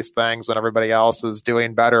hold these things when everybody else is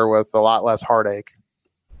doing better with a lot less heartache.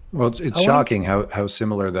 Well, it's shocking how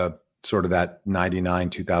similar the sort of that 99,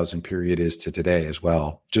 2000 period is to today as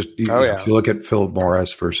well. Just if you look at Philip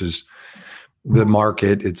Morris versus the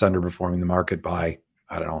market, it's underperforming the market by,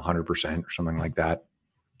 100% or something like that.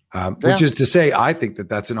 Which is to say, I think that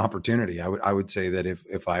that's an opportunity. I would say that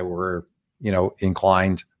if I were,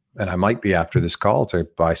 inclined, and I might be after this call, to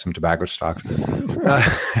buy some tobacco stocks.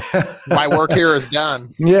 My work here is done.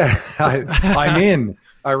 Yeah, I'm in.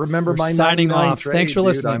 I remember my signing off. Trade, thanks for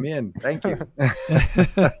listening. I'm in. Thank you.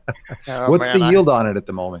 What's the yield on it at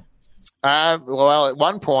the moment? Well, at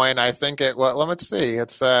one point, I think let's see.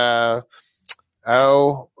 It's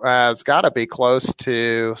it's got to be close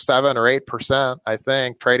to 7 or 8%. I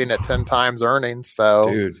think, trading at 10 times earnings. So,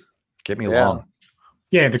 dude, get me long.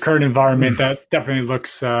 Yeah, the current environment that definitely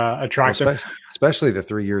looks attractive. Well, especially the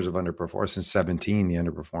 3 years of underperformance since 17. The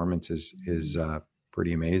underperformance is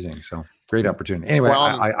pretty amazing. So great opportunity. Anyway,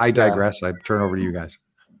 I digress. I turn over to you guys.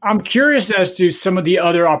 I'm curious as to some of the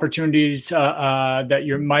other opportunities that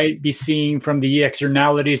you might be seeing from the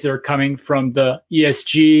externalities that are coming from the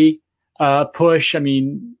ESG push. I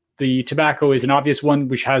mean, the tobacco is an obvious one,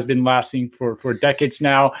 which has been lasting for decades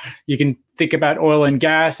now. You can think about oil and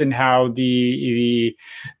gas and how the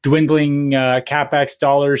dwindling CapEx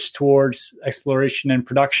dollars towards exploration and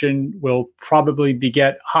production will probably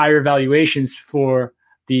beget higher valuations for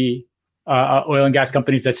the oil and gas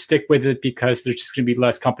companies that stick with it, because there's just going to be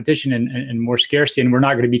less competition and more scarcity. And we're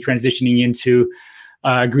not going to be transitioning into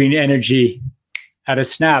green energy at a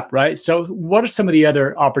snap, right? So what are some of the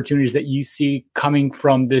other opportunities that you see coming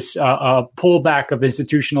from this pullback of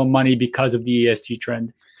institutional money because of the ESG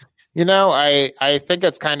trend? I think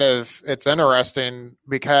it's interesting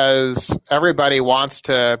because everybody wants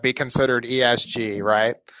to be considered ESG,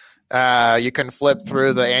 right? You can flip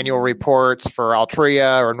through the annual reports for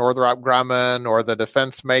Altria or Northrop Grumman or the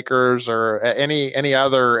defense makers or any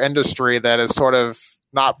other industry that is sort of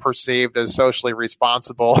not perceived as socially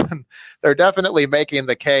responsible. They're definitely making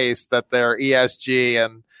the case that they're ESG,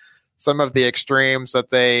 and some of the extremes that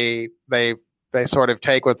they sort of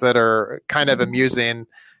take with it are kind of amusing.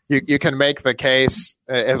 You can make the case,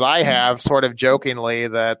 as I have, sort of jokingly,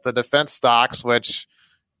 that the defense stocks, which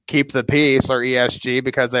keep the peace, are ESG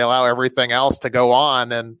because they allow everything else to go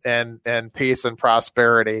on and peace and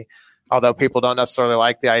prosperity. although people don't necessarily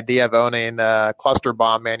like the idea of owning cluster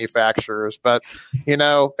bomb manufacturers. But,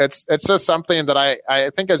 it's just something that I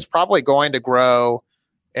think is probably going to grow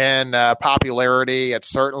in popularity. It's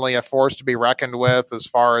certainly a force to be reckoned with as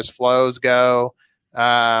far as flows go.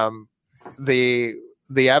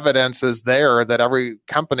 The evidence is there that every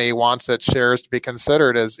company wants its shares to be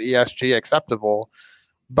considered as ESG acceptable.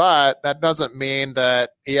 But that doesn't mean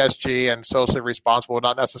that ESG and socially responsible are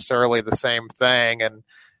not necessarily the same thing. And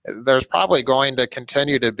there's probably going to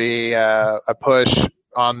continue to be a push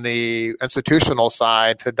on the institutional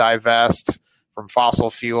side to divest from fossil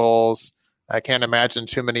fuels. I can't imagine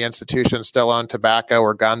too many institutions still own tobacco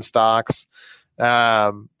or gun stocks.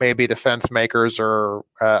 Maybe defense makers are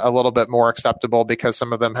a little bit more acceptable because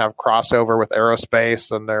some of them have crossover with aerospace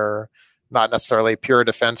and they're not necessarily pure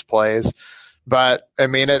defense plays. But I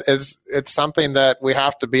mean, it's something that we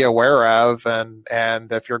have to be aware of.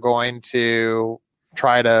 And if you're going to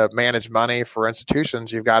try to manage money for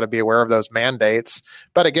institutions, you've got to be aware of those mandates.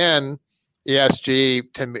 But again,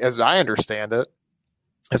 ESG, to me, as I understand it,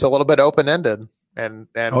 is a little bit open-ended. And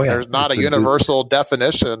there's not a universal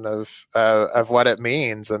definition of what it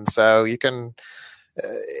means. And so you can,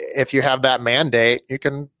 if you have that mandate, you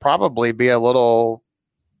can probably be a little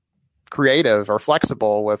creative or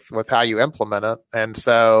flexible with how you implement it. And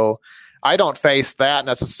so I don't face that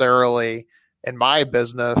necessarily in my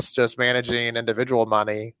business, just managing individual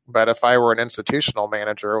money. But if I were an institutional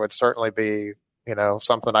manager, it would certainly be,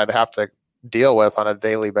 something I'd have to deal with on a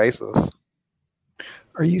daily basis.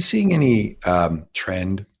 Are you seeing any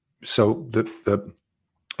trend? So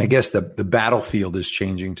I guess the battlefield is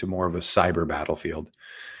changing to more of a cyber battlefield,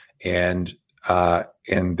 and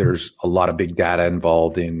there's a lot of big data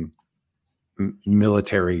involved in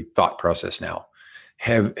military thought process now.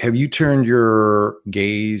 Have you turned your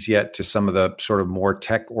gaze yet to some of the sort of more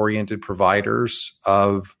tech-oriented providers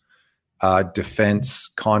of defense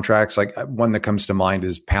contracts? Like one that comes to mind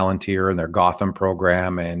is Palantir and their Gotham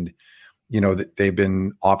program, and that they've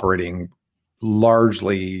been operating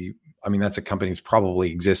largely. I mean, that's a company that probably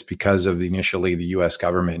exists because of initially the U.S.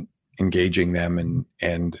 government engaging them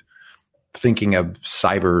and thinking of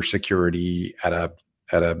cyber security at a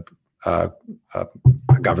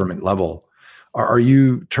government level. Are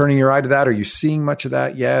you turning your eye to that? Are you seeing much of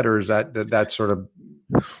that yet, or is that sort of?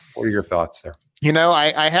 What are your thoughts there?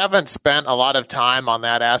 I haven't spent a lot of time on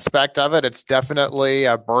that aspect of it. It's definitely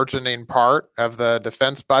a burgeoning part of the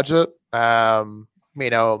defense budget.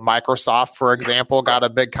 Microsoft, for example, got a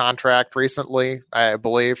big contract recently, I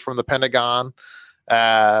believe, from the Pentagon.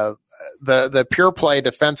 The pure play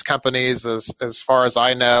defense companies, as far as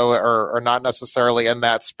I know, are not necessarily in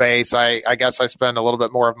that space. I guess I spend a little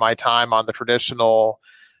bit more of my time on the traditional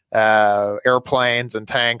airplanes and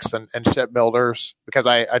tanks and shipbuilders because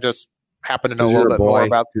I just happen to know a little bit more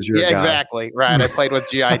about. Yeah, exactly. Right. I played with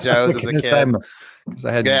GI Joes as a kid. Because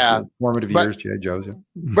I had formative years, GI Joes. Yeah.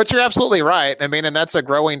 But you're absolutely right. I mean, and that's a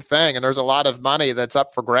growing thing, and there's a lot of money that's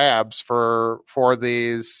up for grabs for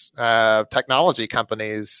these technology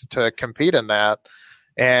companies to compete in that.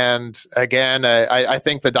 And again, I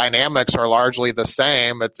think the dynamics are largely the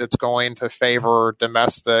same. It's going to favor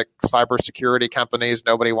domestic cybersecurity companies.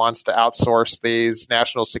 Nobody wants to outsource these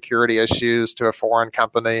national security issues to a foreign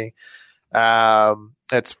company.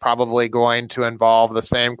 It's probably going to involve the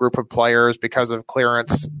same group of players because of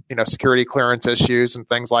clearance, security clearance issues and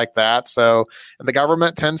things like that. So, and the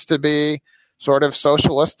government tends to be sort of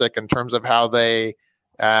socialistic in terms of how they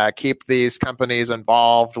keep these companies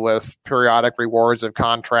involved with periodic rewards of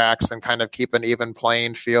contracts and kind of keep an even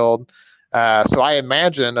playing field. So I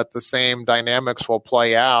imagine that the same dynamics will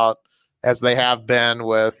play out as they have been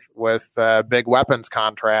with big weapons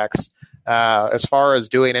contracts. As far as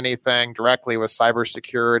doing anything directly with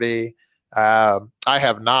cybersecurity, I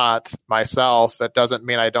have not myself. That doesn't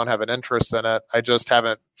mean I don't have an interest in it. I just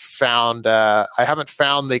haven't found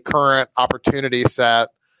the current opportunity set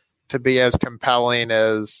to be as compelling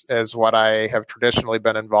as what I have traditionally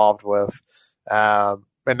been involved with, and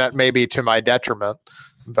that may be to my detriment.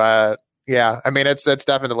 But yeah, I mean, it's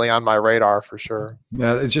definitely on my radar for sure.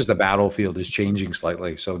 Yeah, it's just the battlefield is changing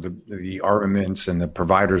slightly. So the armaments and the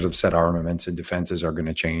providers of said armaments and defenses are going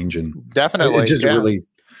to change, and definitely, it's just really.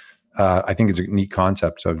 I think it's a neat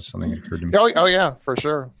concept. So it's something that occurred to me. Oh yeah, for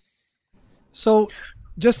sure. So,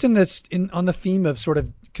 just on the theme of sort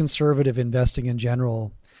of conservative investing in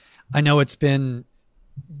general, I know it's been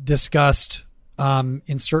discussed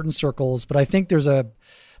in certain circles, but I think there's a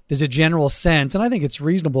general sense, and I think it's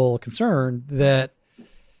reasonable concern, that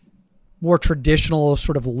more traditional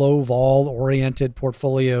sort of low vol oriented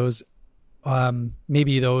portfolios,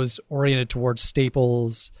 maybe those oriented towards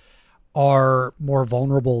staples, are more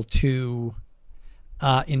vulnerable to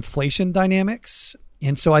inflation dynamics.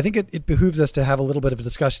 And so I think it behooves us to have a little bit of a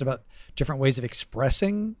discussion about different ways of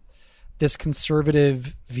expressing this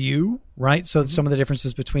conservative view, right? So some of the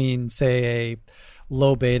differences between, say, a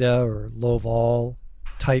low beta or low vol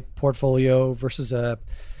type portfolio versus a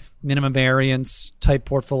minimum variance type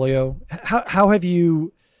portfolio. How have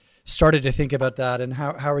you started to think about that, and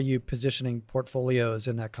how are you positioning portfolios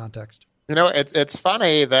in that context? It's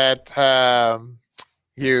funny that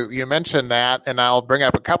you mentioned that, and I'll bring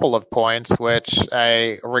up a couple of points which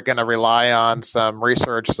we're going to rely on some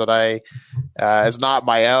research that is not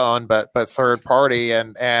my own but third party,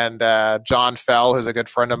 and John Fell, who's a good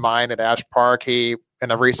friend of mine at Ash Park, he,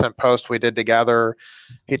 in a recent post we did together,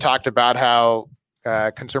 he talked about how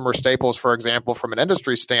consumer staples, for example, from an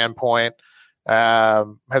industry standpoint,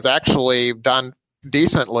 has actually done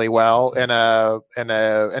decently well in a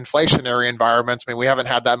inflationary environment. I mean, we haven't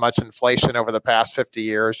had that much inflation over the past 50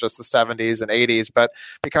 years, just the 70s and 80s, but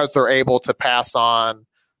because they're able to pass on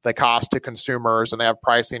the cost to consumers and they have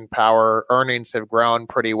pricing power, earnings have grown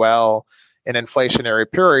pretty well in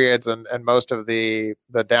inflationary periods, and most of the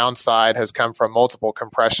downside has come from multiple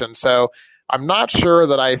compression. So I'm not sure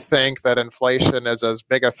that I think that inflation is as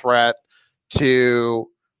big a threat to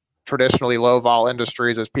traditionally low vol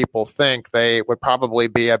industries as people think. They would probably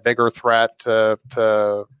be a bigger threat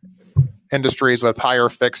to industries with higher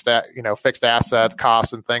fixed assets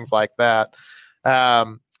costs and things like that. I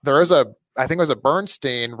think it was a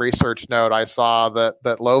Bernstein research note I saw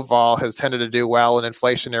that low vol has tended to do well in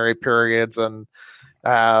inflationary periods, and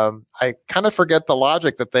I kind of forget the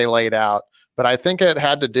logic that they laid out, but I think it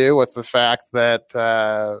had to do with the fact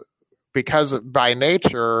that because by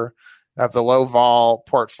nature of the low vol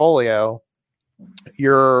portfolio,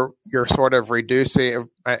 you're sort of reducing,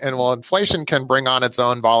 and inflation can bring on its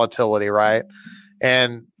own volatility, right?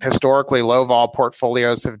 And historically, low vol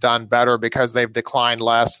portfolios have done better because they've declined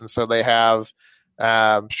less, and so they have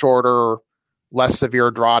shorter, less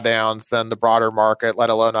severe drawdowns than the broader market,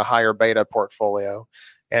 let alone a higher beta portfolio.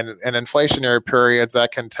 And in inflationary periods,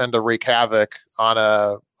 that can tend to wreak havoc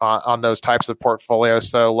on those types of portfolios.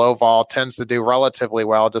 So low vol tends to do relatively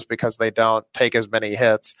well just because they don't take as many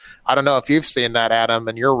hits. I don't know if you've seen that, Adam,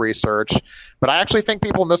 in your research, but I actually think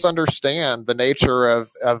people misunderstand the nature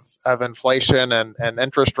of inflation, and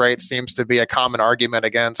interest rates seems to be a common argument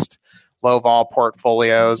against low vol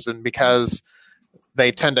portfolios. And because they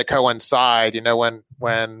tend to coincide,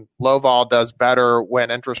 when low vol does better when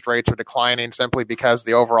interest rates are declining, simply because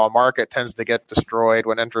the overall market tends to get destroyed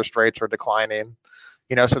when interest rates are declining.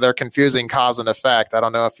 So they're confusing cause and effect. I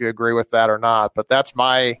don't know if you agree with that or not, but that's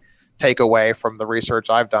my takeaway from the research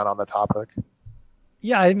I've done on the topic.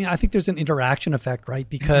 Yeah, I mean, I think there's an interaction effect, right?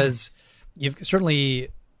 Because you've certainly,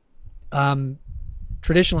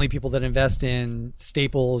 traditionally, people that invest in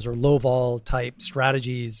staples or low vol type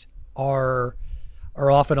strategies are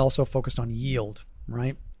often also focused on yield,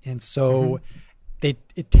 right? And so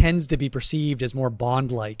it tends to be perceived as more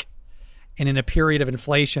bond-like. And in a period of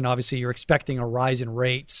inflation, obviously, you're expecting a rise in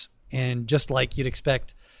rates. And just like you'd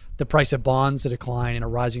expect the price of bonds to decline in a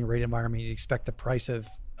rising rate environment, you'd expect the price of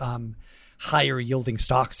higher yielding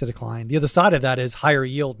stocks to decline. The other side of that is higher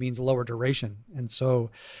yield means lower duration. And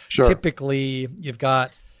so typically you've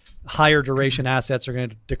got higher duration assets are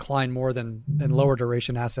going to decline more than lower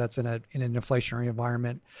duration assets in an inflationary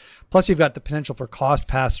environment. Plus, you've got the potential for cost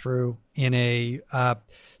pass-through in a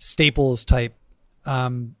staples type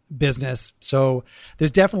business. So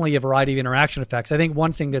there's definitely a variety of interaction effects. I think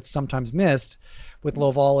one thing that's sometimes missed with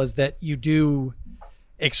low vol is that you do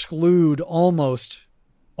exclude almost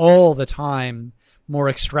all the time more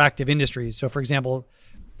extractive industries. So for example,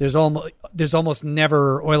 there's almost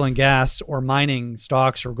never oil and gas or mining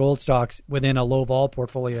stocks or gold stocks within a low vol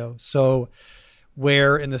portfolio. So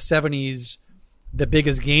where in the 70s, the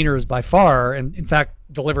biggest gainers by far, and in fact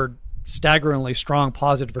delivered staggeringly strong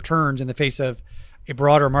positive returns in the face of a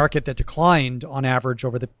broader market that declined on average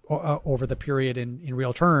over the period in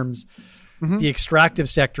real terms, the extractive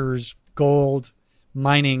sectors, gold,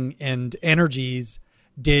 mining, and energies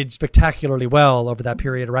did spectacularly well over that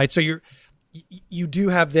period, right? So you do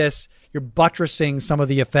have this, you're buttressing some of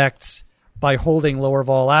the effects by holding lower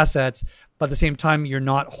vol assets, but at the same time, you're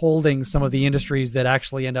not holding some of the industries that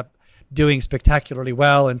actually end up doing spectacularly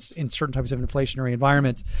well in certain types of inflationary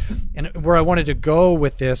environments. And where I wanted to go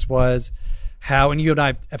with this was how, and you and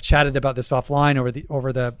I have chatted about this offline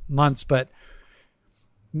over the months, but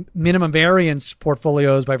minimum variance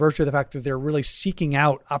portfolios, by virtue of the fact that they're really seeking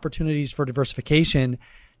out opportunities for diversification,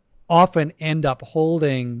 often end up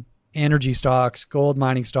holding energy stocks, gold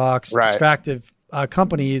mining stocks, extractive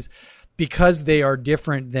companies, because they are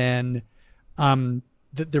different than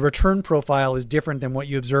the return profile is different than what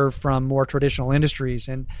you observe from more traditional industries.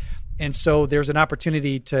 And so there's an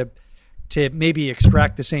opportunity to maybe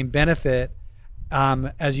extract the same benefit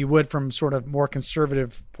as you would from sort of more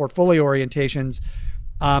conservative portfolio orientations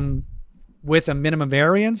with a minimum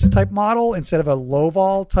variance type model instead of a low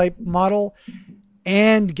vol type model,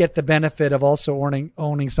 and get the benefit of also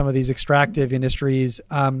owning some of these extractive industries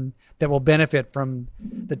that will benefit from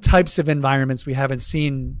the types of environments we haven't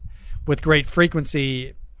seen with great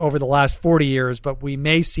frequency over the last 40 years, but we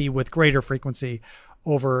may see with greater frequency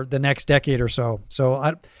over the next decade or so. So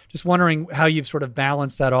I'm just wondering how you've sort of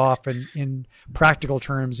balanced that off in practical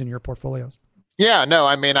terms in your portfolios. Yeah, no,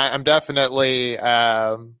 I mean, I'm definitely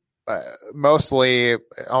mostly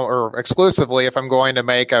or exclusively, if I'm going to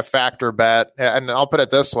make a factor bet, and I'll put it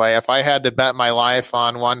this way, if I had to bet my life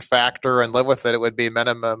on one factor and live with it, it would be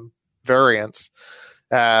minimum variance.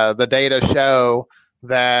 The data show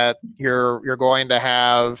that you're going to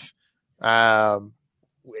have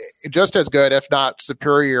just as good, if not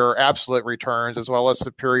superior, absolute returns, as well as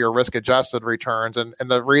superior risk-adjusted returns. And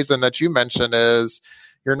the reason that you mentioned is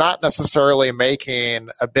you're not necessarily making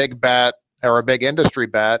a big bet or a big industry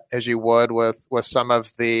bet as you would with some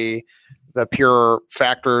of the pure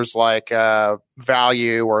factors like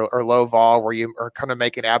value or low vol, where you are kind of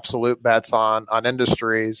making absolute bets on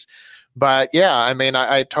industries. But yeah, I mean,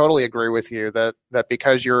 I totally agree with you that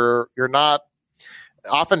because you're not,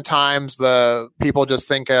 oftentimes the people just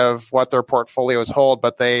think of what their portfolios hold,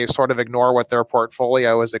 but they sort of ignore what their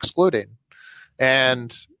portfolio is excluding.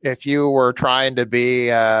 And if you were trying to be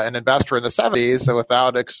an investor in the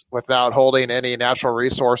 70s without holding any natural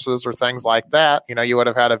resources or things like that, you would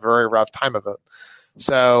have had a very rough time of it.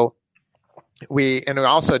 So we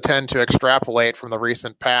also tend to extrapolate from the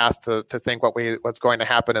recent past to think what's going to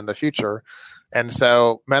happen in the future. And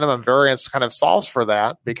so minimum variance kind of solves for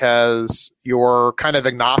that, because you're kind of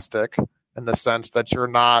agnostic in the sense that you're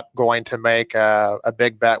not going to make a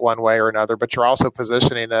big bet one way or another, but you're also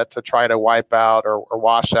positioning it to try to wipe out or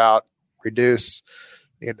wash out, reduce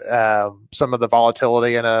some of the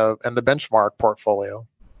volatility in the benchmark portfolio.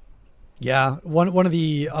 Yeah. One of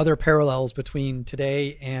the other parallels between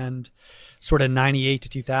today and sort of 98 to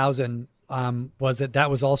 2000 was that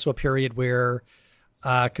was also a period where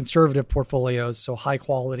conservative portfolios, so high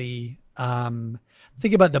quality,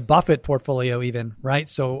 think about the Buffett portfolio even, right?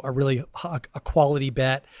 So a quality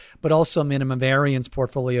bet, but also minimum variance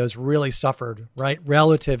portfolios really suffered, right?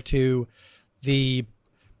 Relative to the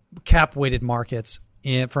cap weighted markets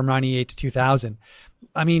from 98 to 2000.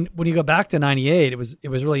 I mean, when you go back to 98, it was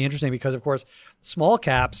really interesting because, of course, small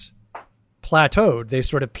caps plateaued. They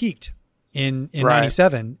sort of peaked in right.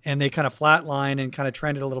 97, and they kind of flatlined and kind of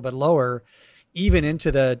trended a little bit lower, even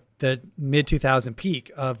into the mid 2000 peak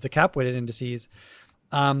of the cap weighted indices.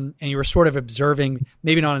 And you were sort of observing,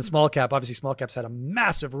 maybe not in small cap, obviously small caps had a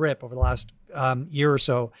massive rip over the last year or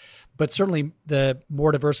so, but certainly the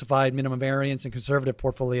more diversified minimum variance and conservative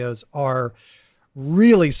portfolios are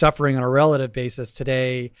really suffering on a relative basis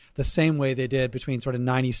today, the same way they did between sort of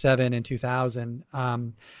 97 and 2000.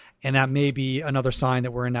 And that may be another sign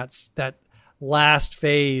that we're in that last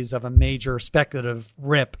phase of a major speculative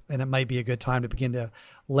rip, and it might be a good time to begin to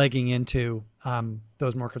legging into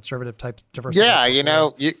those more conservative type diversified.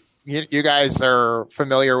 Yeah, you guys are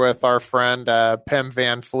familiar with our friend Pim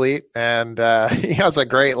Van Fleet, and he has a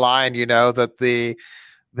great line. That the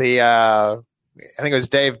I think it was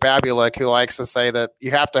Dave Babulik who likes to say that you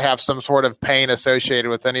have to have some sort of pain associated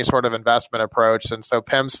with any sort of investment approach. And so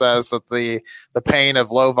Pim says that the pain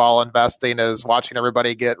of low vol investing is watching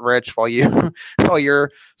everybody get rich while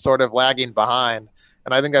you're sort of lagging behind.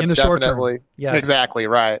 And I think that's definitely exactly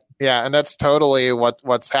right. Yeah. And that's totally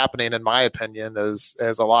what's happening, in my opinion, is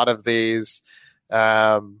a lot of these,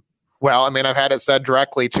 I've had it said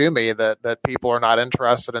directly to me that people are not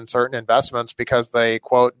interested in certain investments because they,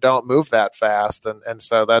 quote, don't move that fast. And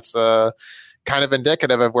so that's kind of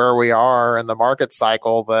indicative of where we are in the market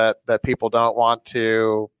cycle, that people don't want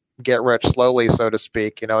to get rich slowly, so to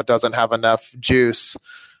speak. It doesn't have enough juice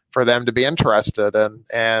for them to be interested.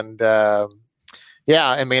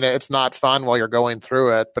 It's not fun while you're going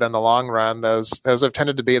through it, but in the long run, those have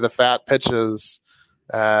tended to be the fat pitches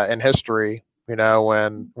in history.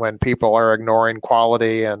 When people are ignoring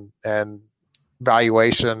quality and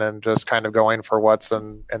valuation and just kind of going for what's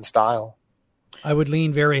in style. I would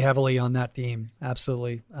lean very heavily on that theme.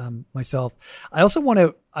 Absolutely. Myself. I also want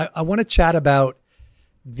to chat about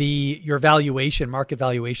your market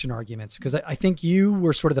valuation arguments, because I think you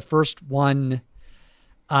were sort of the first one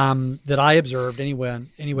that I observed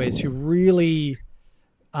anyways, who really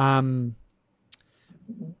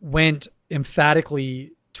went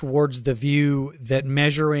emphatically towards the view that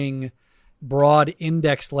measuring broad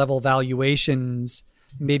index level valuations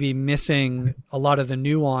may be missing a lot of the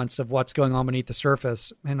nuance of what's going on beneath the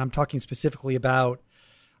surface. And I'm talking specifically about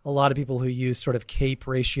a lot of people who use sort of CAPE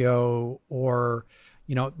ratio or,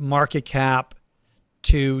 market cap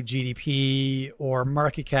to GDP or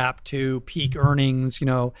market cap to peak earnings,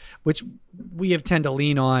 which we have tend to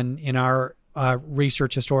lean on in our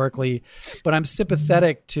research historically. But I'm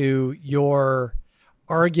sympathetic to your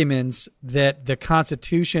arguments that the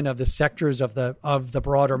constitution of the sectors of the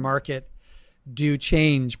broader market do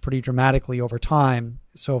change pretty dramatically over time.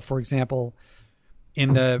 So, for example,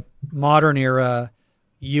 in the modern era,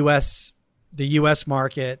 the U.S.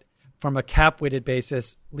 market, from a cap-weighted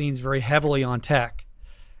basis, leans very heavily on tech,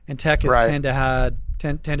 and tech has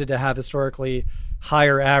tended to have historically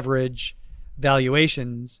higher average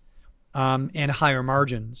valuations and higher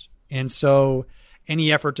margins, and so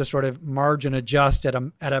any effort to sort of margin adjust at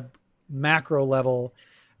a macro level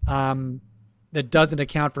that doesn't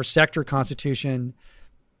account for sector constitution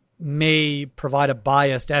may provide a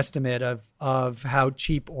biased estimate of how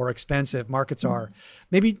cheap or expensive markets are.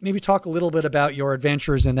 Maybe talk a little bit about your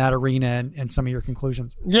adventures in that arena and some of your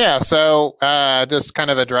conclusions. Yeah, so just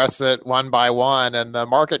kind of address it one by one. And the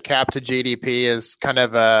market cap to GDP is kind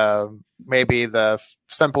of maybe the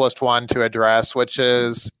simplest one to address, which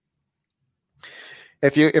is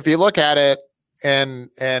if you look at it in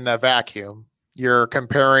a vacuum, you're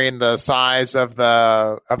comparing the size of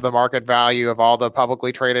the market value of all the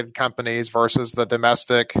publicly traded companies versus the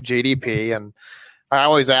domestic GDP. And I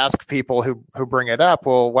always ask people who bring it up,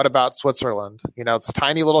 well, what about Switzerland? It's a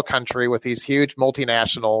tiny little country with these huge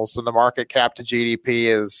multinationals, and the market cap to GDP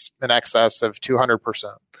is in excess of 200%.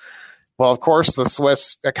 Well, of course, the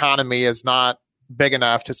Swiss economy is not big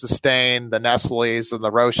enough to sustain the Nestle's and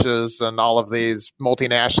the Roches and all of these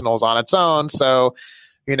multinationals on its own. So,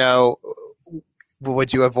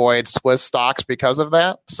 would you avoid Swiss stocks because of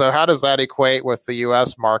that? So how does that equate with the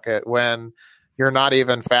U.S. market when you're not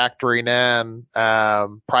even factoring in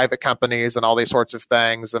private companies and all these sorts of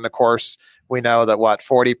things? And of course, we know that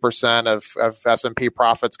 40% of S&P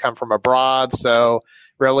profits come from abroad. So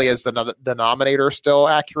really, is the denominator still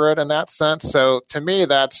accurate in that sense? So to me,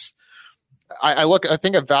 I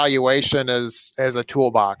think of valuation as a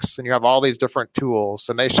toolbox, and you have all these different tools,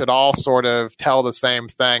 and they should all sort of tell the same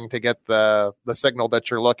thing to get the signal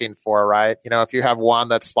that you're looking for, right? If you have one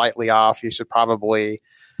that's slightly off, you should probably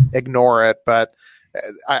ignore it. But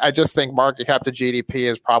I just think market cap to GDP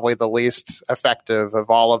is probably the least effective of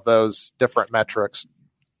all of those different metrics.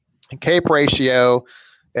 And CAPE ratio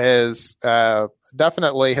is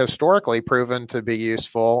definitely historically proven to be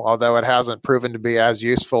useful, although it hasn't proven to be as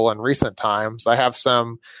useful in recent times. I have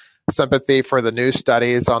some sympathy for the new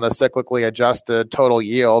studies on the cyclically adjusted total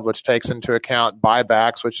yield, which takes into account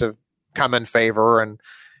buybacks, which have come in favor.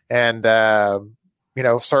 And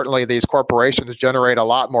certainly these corporations generate a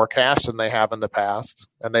lot more cash than they have in the past,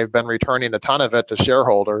 and they've been returning a ton of it to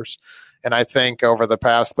shareholders. And I think over the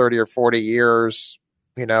past 30 or 40 years,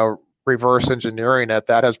 reverse engineering it,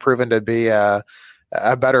 that has proven to be a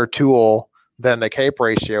better tool than the CAPE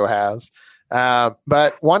ratio has.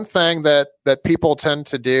 But one thing that people tend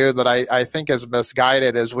to do that I think is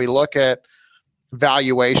misguided is we look at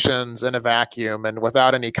valuations in a vacuum and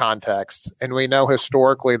without any context. And we know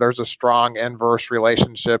historically there's a strong inverse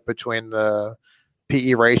relationship between the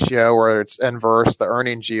PE ratio, or its inverse, the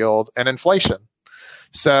earnings yield, and inflation.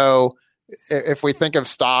 So if we think of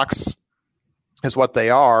stocks is what they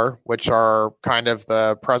are, which are kind of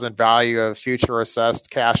the present value of future assessed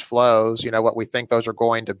cash flows, what we think those are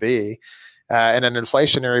going to be. In an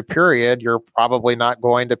inflationary period, you're probably not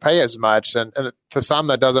going to pay as much. And to some,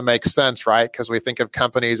 that doesn't make sense, right? Because we think of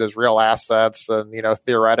companies as real assets, and,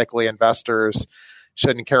 theoretically investors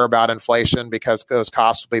shouldn't care about inflation because those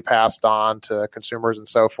costs will be passed on to consumers and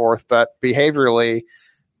so forth. But behaviorally,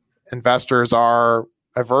 investors are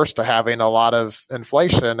averse to having a lot of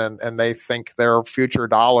inflation, and they think their future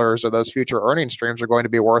dollars or those future earning streams are going to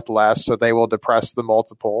be worth less, so they will depress the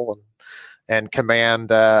multiple and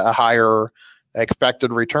command a higher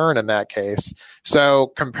expected return in that case. So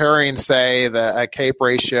comparing, say, a CAPE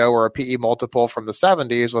ratio or a PE multiple from the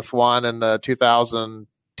 70s with one in the 2000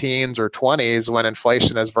 teens or 20s when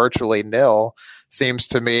inflation is virtually nil seems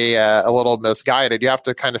to me a little misguided. You have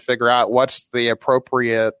to kind of figure out what's the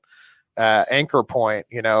appropriate anchor point,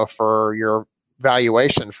 for your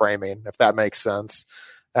valuation framing, if that makes sense.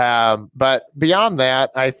 But beyond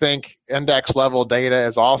that, I think index level data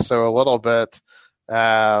is also a little bit,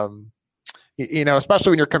 especially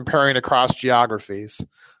when you're comparing across geographies.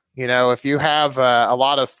 If you have a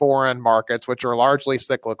lot of foreign markets, which are largely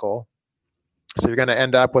cyclical, so you're going to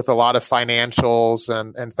end up with a lot of financials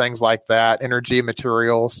and things like that, energy,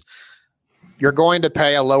 materials, you're going to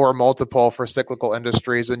pay a lower multiple for cyclical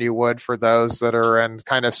industries than you would for those that are in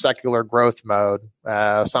kind of secular growth mode,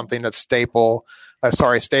 something that's stable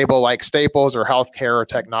like staples or healthcare or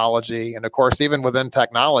technology. And of course, even within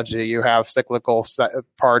technology, you have cyclical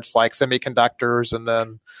parts like semiconductors and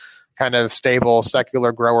then kind of stable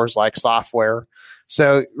secular growers like software.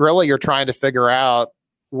 So really you're trying to figure out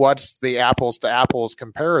what's the apples to apples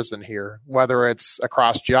comparison here, whether it's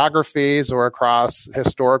across geographies or across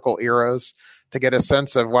historical eras, to get a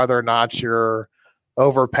sense of whether or not you're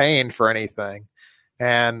overpaying for anything.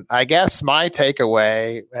 And I guess my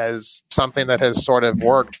takeaway as something that has sort of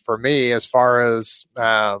worked for me as far as,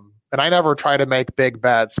 and I never try to make big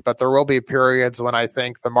bets, but there will be periods when I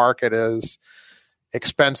think the market is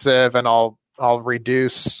expensive and I'll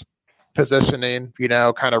reduce positioning,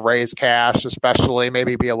 kind of raise cash, especially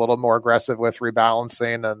maybe be a little more aggressive with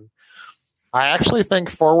rebalancing. And I actually think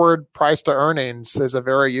forward price to earnings is a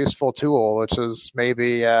very useful tool, which is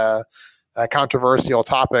maybe a controversial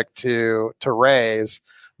topic to raise.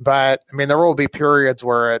 But I mean, there will be periods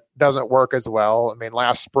where it doesn't work as well. I mean,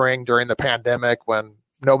 last spring during the pandemic, when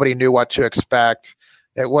nobody knew what to expect,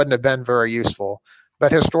 it wouldn't have been very useful.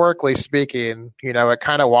 But historically speaking, it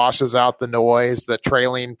kind of washes out the noise that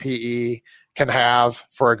trailing PE can have.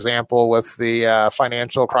 For example, with the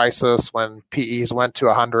financial crisis when PEs went to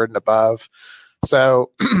 100 and above. So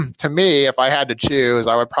to me, if I had to choose,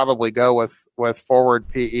 I would probably go with forward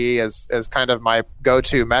PE as kind of my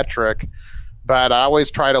go-to metric. But I always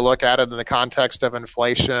try to look at it in the context of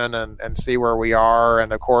inflation and see where we are.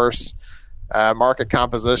 And of course, market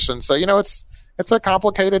composition. So, it's a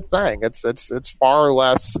complicated thing. It's far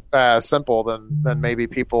less simple than maybe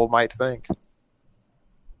people might think.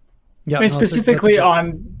 Yeah, and specifically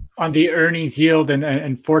on the earnings yield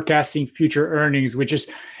and forecasting future earnings, which is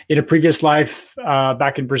in a previous life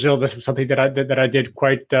back in Brazil, this was something that I did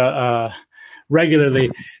quite regularly.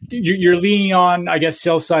 You're leaning on, I guess,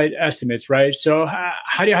 sell side estimates, right? So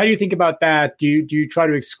how do you think about that? Do you try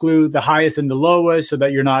to exclude the highest and the lowest so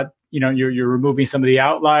that you're not, you're removing some of the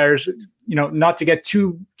outliers? Not to get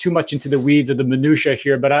too much into the weeds of the minutia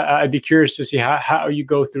here, but I'd be curious to see how you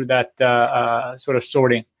go through that sort of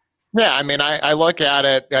sorting. Yeah, I mean, I look at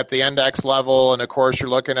it at the index level, and of course, you're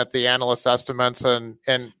looking at the analyst estimates, and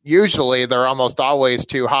usually they're almost always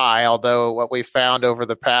too high. Although what we found over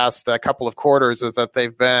the past couple of quarters is that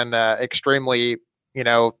they've been extremely,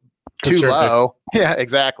 too low. Yeah,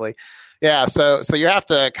 exactly. Yeah, so you have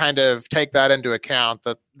to kind of take that into account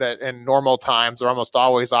that in normal times they're almost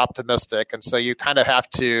always optimistic, and so you kind of have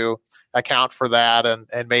to account for that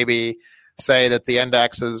and maybe say that the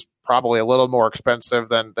index is probably a little more expensive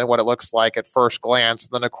than what it looks like at first glance.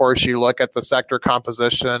 And then, of course, you look at the sector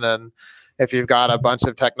composition, and if you've got a bunch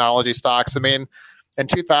of technology stocks, I mean, in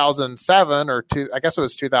 2007 I guess it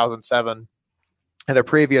was 2007, at a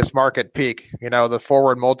previous market peak, the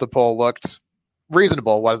forward multiple looked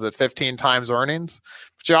reasonable. Was it 15 times earnings?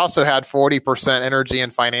 But you also had 40% energy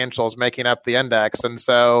and financials making up the index. And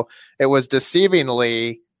so it was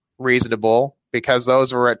deceivingly reasonable because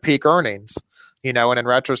those were at peak earnings. And in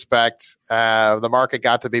retrospect, the market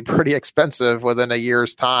got to be pretty expensive within a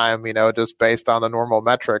year's time, just based on the normal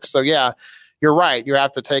metrics. So, yeah, you're right. You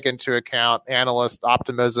have to take into account analyst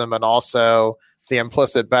optimism and also the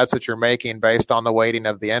implicit bets that you're making based on the weighting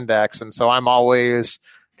of the index. And so I'm always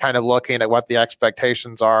kind of looking at what the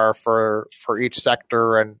expectations are for each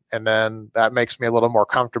sector. And then that makes me a little more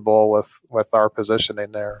comfortable with our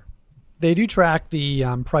positioning there. They do track the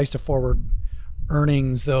price to forward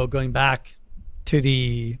earnings, though, going back to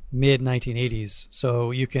the mid 1980s. So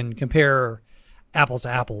you can compare apples to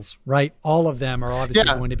apples, right? All of them are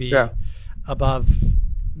obviously going to be above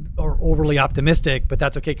or overly optimistic, but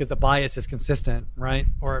that's okay because the bias is consistent, right?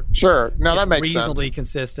 Or sure. No, that makes reasonably sense.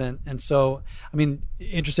 Consistent. And so, I mean,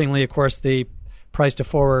 interestingly, of course, the price to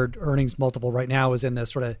forward earnings multiple right now is in the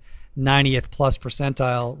sort of 90th plus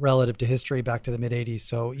percentile relative to history back to the mid 80s.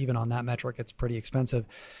 So even on that metric, it's pretty expensive,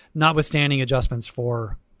 notwithstanding adjustments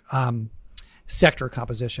for sector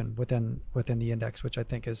composition within the index, which I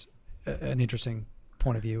think is an interesting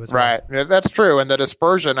point of view as well. Right. Yeah, that's true. And the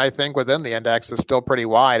dispersion, I think, within the index is still pretty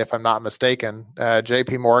wide, if I'm not mistaken.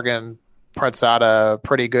 JP Morgan puts out a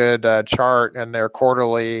pretty good chart in their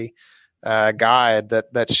quarterly guide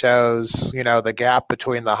that shows, the gap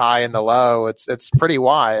between the high and the low. It's pretty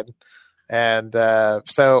wide. And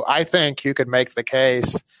so I think you could make the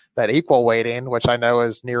case that equal weighting, which I know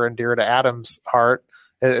is near and dear to Adam's heart,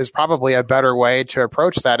 is probably a better way to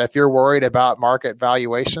approach that. If you're worried about market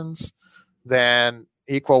valuations, then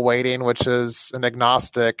equal weighting, which is an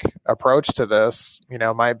agnostic approach to this,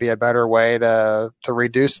 might be a better way to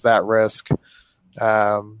reduce that risk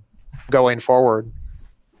going forward.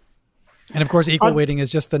 And of course, equal weighting is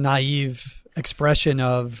just the naive expression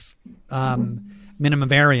of minimum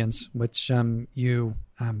variance, which I know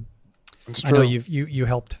you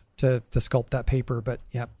helped to sculpt that paper. But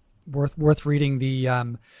yeah, worth reading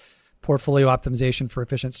the portfolio optimization for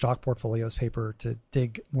efficient stock portfolios paper to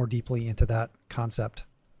dig more deeply into that concept.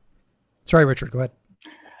 Sorry, Richard, go ahead.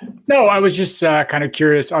 No, I was just kind of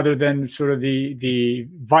curious, other than sort of the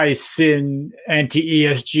vice, sin,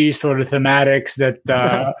 anti-ESG sort of thematics that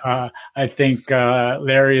I think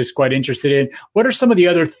Larry is quite interested in. What are some of the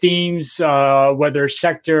other themes, whether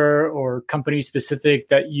sector or company specific,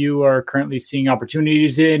 that you are currently seeing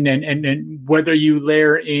opportunities in, and whether you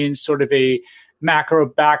layer in sort of a macro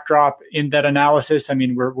backdrop in that analysis? I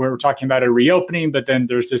mean, we're talking about a reopening, but then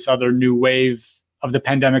there's this other new wave of the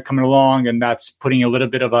pandemic coming along, and that's putting a little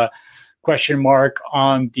bit of a question mark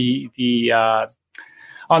on the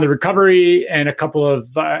recovery. And a couple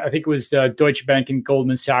of, I think it was Deutsche Bank and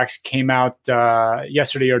Goldman Sachs came out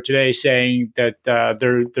yesterday or today saying that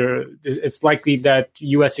it's likely that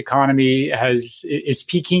U.S. economy is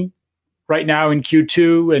peaking right now in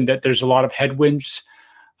Q2, and that there's a lot of headwinds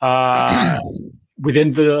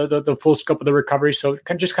within the full scope of the recovery. So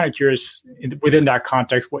just kind of curious within that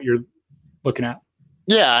context what you're looking at.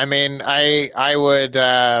 Yeah, I mean, I would.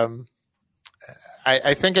 I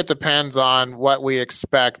think it depends on what we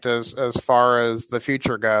expect as far as the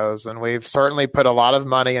future goes, and we've certainly put a lot of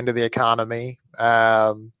money into the economy. We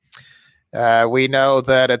know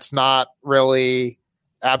that it's not really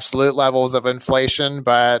absolute levels of inflation,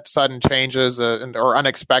 but sudden changes or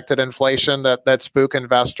unexpected inflation that spook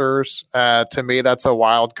investors. To me, that's a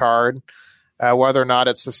wild card. Whether or not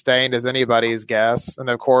it's sustained is anybody's guess, and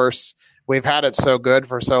of course, we've had it so good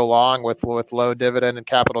for so long with low dividend and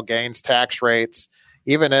capital gains tax rates.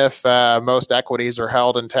 Even if most equities are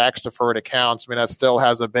held in tax-deferred accounts, I mean, that still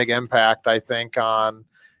has a big impact, I think, on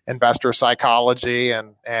investor psychology.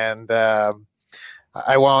 And I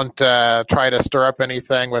won't try to stir up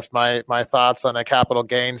anything with my thoughts on a capital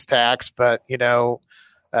gains tax, but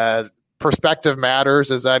perspective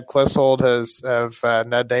matters, as Ed Clissold of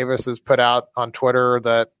Ned Davis has put out on Twitter,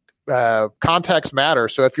 that context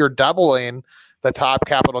matters. So if you're doubling the top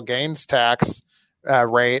capital gains tax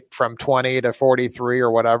rate from 20 to 43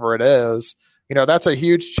 or whatever it is, that's a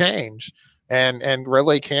huge change and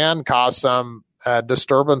really can cause some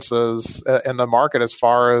disturbances in the market as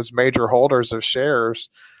far as major holders of shares.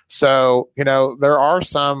 So, there are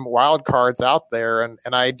some wild cards out there. And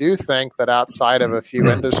I do think that outside of a few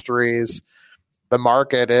industries, the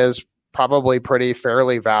market is probably pretty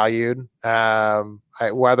fairly valued.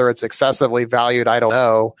 Whether it's excessively valued, I don't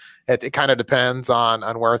know. It kind of depends on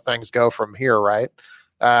where things go from here, right?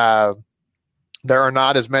 There are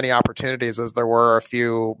not as many opportunities as there were a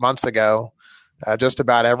few months ago. Just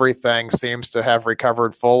about everything seems to have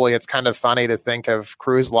recovered fully. It's kind of funny to think of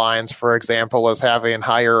cruise lines, for example, as having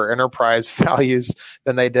higher enterprise values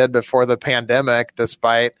than they did before the pandemic,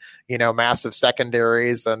 despite, massive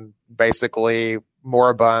secondaries and basically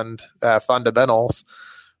moribund fundamentals.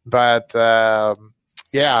 But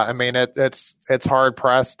yeah, I mean, it's hard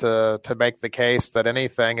pressed to make the case that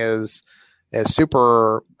anything is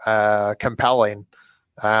super compelling.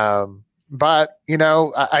 But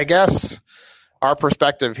I guess our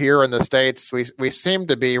perspective here in the States, we seem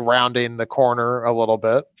to be rounding the corner a little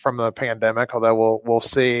bit from the pandemic. Although we'll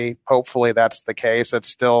see. Hopefully, that's the case. It's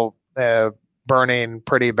still burning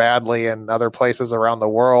pretty badly in other places around the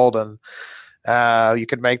world, and you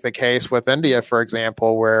could make the case with India, for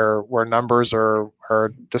example, where numbers are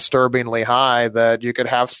disturbingly high, that you could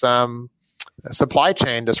have some supply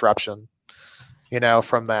chain disruption,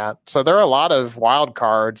 from that. So there are a lot of wild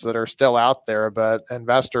cards that are still out there, but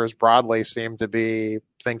investors broadly seem to be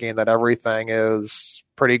thinking that everything is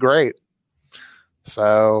pretty great.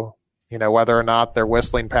 So, whether or not they're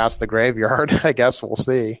whistling past the graveyard, I guess we'll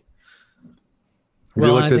see.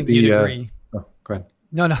 Well, I think you'd agree. Go ahead.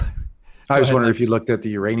 No. I was wondering if you looked at the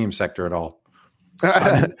uranium sector at all.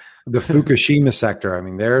 The Fukushima sector. I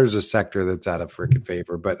mean, there's a sector that's out of freaking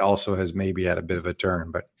favor, but also has maybe had a bit of a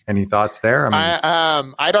turn. But any thoughts there?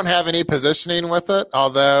 I don't have any positioning with it,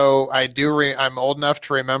 although I do. I'm old enough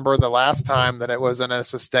to remember the last time that it was in a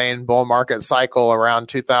sustained bull market cycle around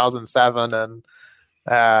 2007, and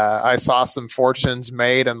I saw some fortunes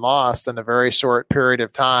made and lost in a very short period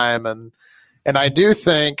of time. And I do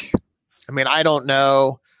think, I mean, I don't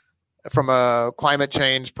know from a climate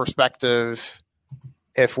change perspective,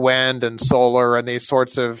 if wind and solar and these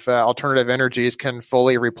sorts of alternative energies can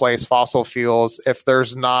fully replace fossil fuels if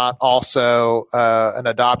there's not also an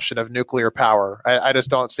adoption of nuclear power. I just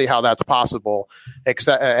don't see how that's possible.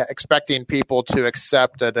 Expecting people to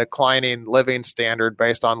accept a declining living standard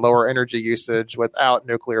based on lower energy usage without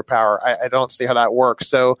nuclear power, I don't see how that works.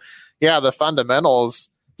 So, yeah, the fundamentals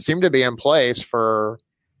seem to be in place for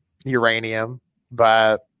uranium,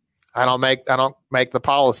 but I don't make the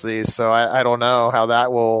policies, so I don't know how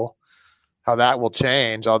that will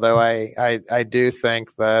change. Although I do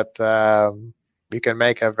think that you can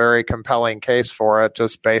make a very compelling case for it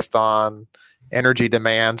just based on energy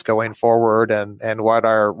demands going forward and what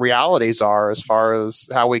our realities are as far as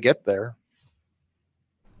how we get there.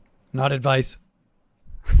 Not advice.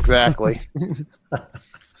 Exactly.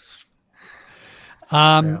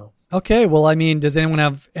 Yeah. Okay, well, I mean, does anyone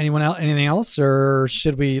have anything else, or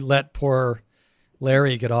should we let poor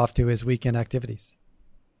Larry get off to his weekend activities?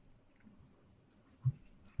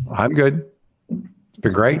 I'm good. It's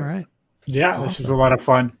been great. All right. Yeah, Awesome. This is a lot of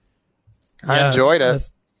fun. I enjoyed it.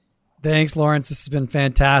 Thanks, Lawrence. This has been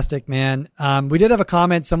fantastic, man. We did have a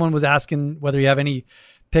comment. Someone was asking whether you have any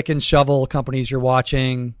pick and shovel companies you're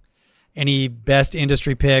watching, any best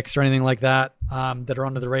industry picks or anything like that that are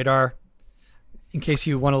under the radar, in case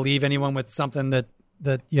you want to leave anyone with something that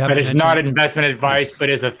you haven't But it's mentioned. not investment advice, but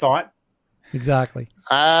is a thought. Exactly.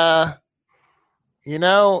 I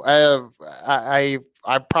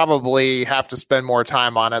probably have to spend more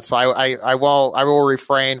time on it, so I will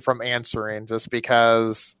refrain from answering just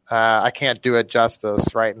because I can't do it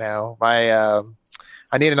justice right now. I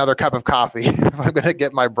need another cup of coffee if I'm going to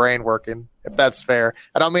get my brain working, if that's fair.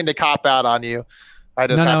 I don't mean to cop out on you. I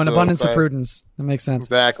just an abundance of prudence. That makes sense.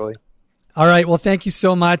 Exactly. All right. Well, thank you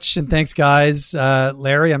so much. And thanks, guys.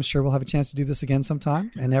 Larry, I'm sure we'll have a chance to do this again sometime.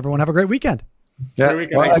 And everyone have a great weekend. Yeah. Well,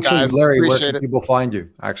 Thanks, actually, guys. Larry, where Appreciate can it. people find you?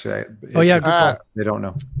 Actually, Good call. they don't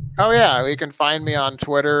know. Oh, yeah. You can find me on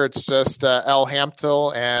Twitter. It's just L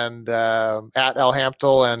Hamtil and at L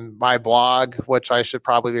Hamtil. And my blog, which I should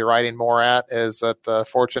probably be writing more at, is at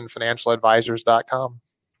fortunefinancialadvisors.com.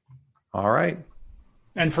 All right.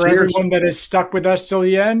 And for Cheers. everyone that is stuck with us till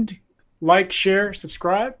the end, like, share,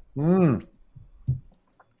 subscribe. Write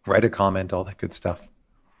a comment, all that good stuff.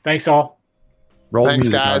 Thanks all. Roll Thanks,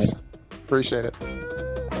 music, guys. honey. Appreciate it.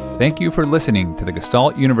 Thank you for listening to the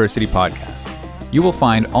Gestalt University podcast. You will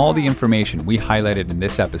find all the information we highlighted in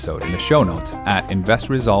this episode in the show notes at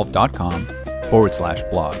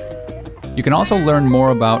investresolve.com/blog. You can also learn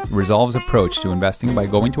more about Resolve's approach to investing by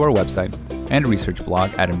going to our website and research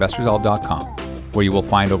blog at investresolve.com, where you will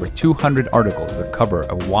find over 200 articles that cover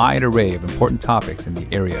a wide array of important topics in the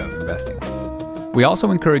area of investing. We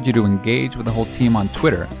also encourage you to engage with the whole team on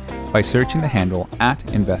Twitter by searching the handle at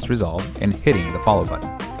InvestResolve and hitting the follow button.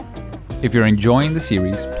 If you're enjoying the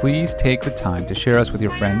series, please take the time to share us with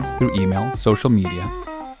your friends through email, social media,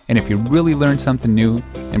 and if you really learned something new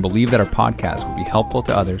and believe that our podcast would be helpful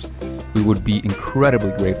to others, we would be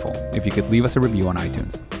incredibly grateful if you could leave us a review on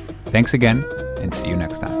iTunes. Thanks again, and see you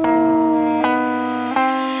next time.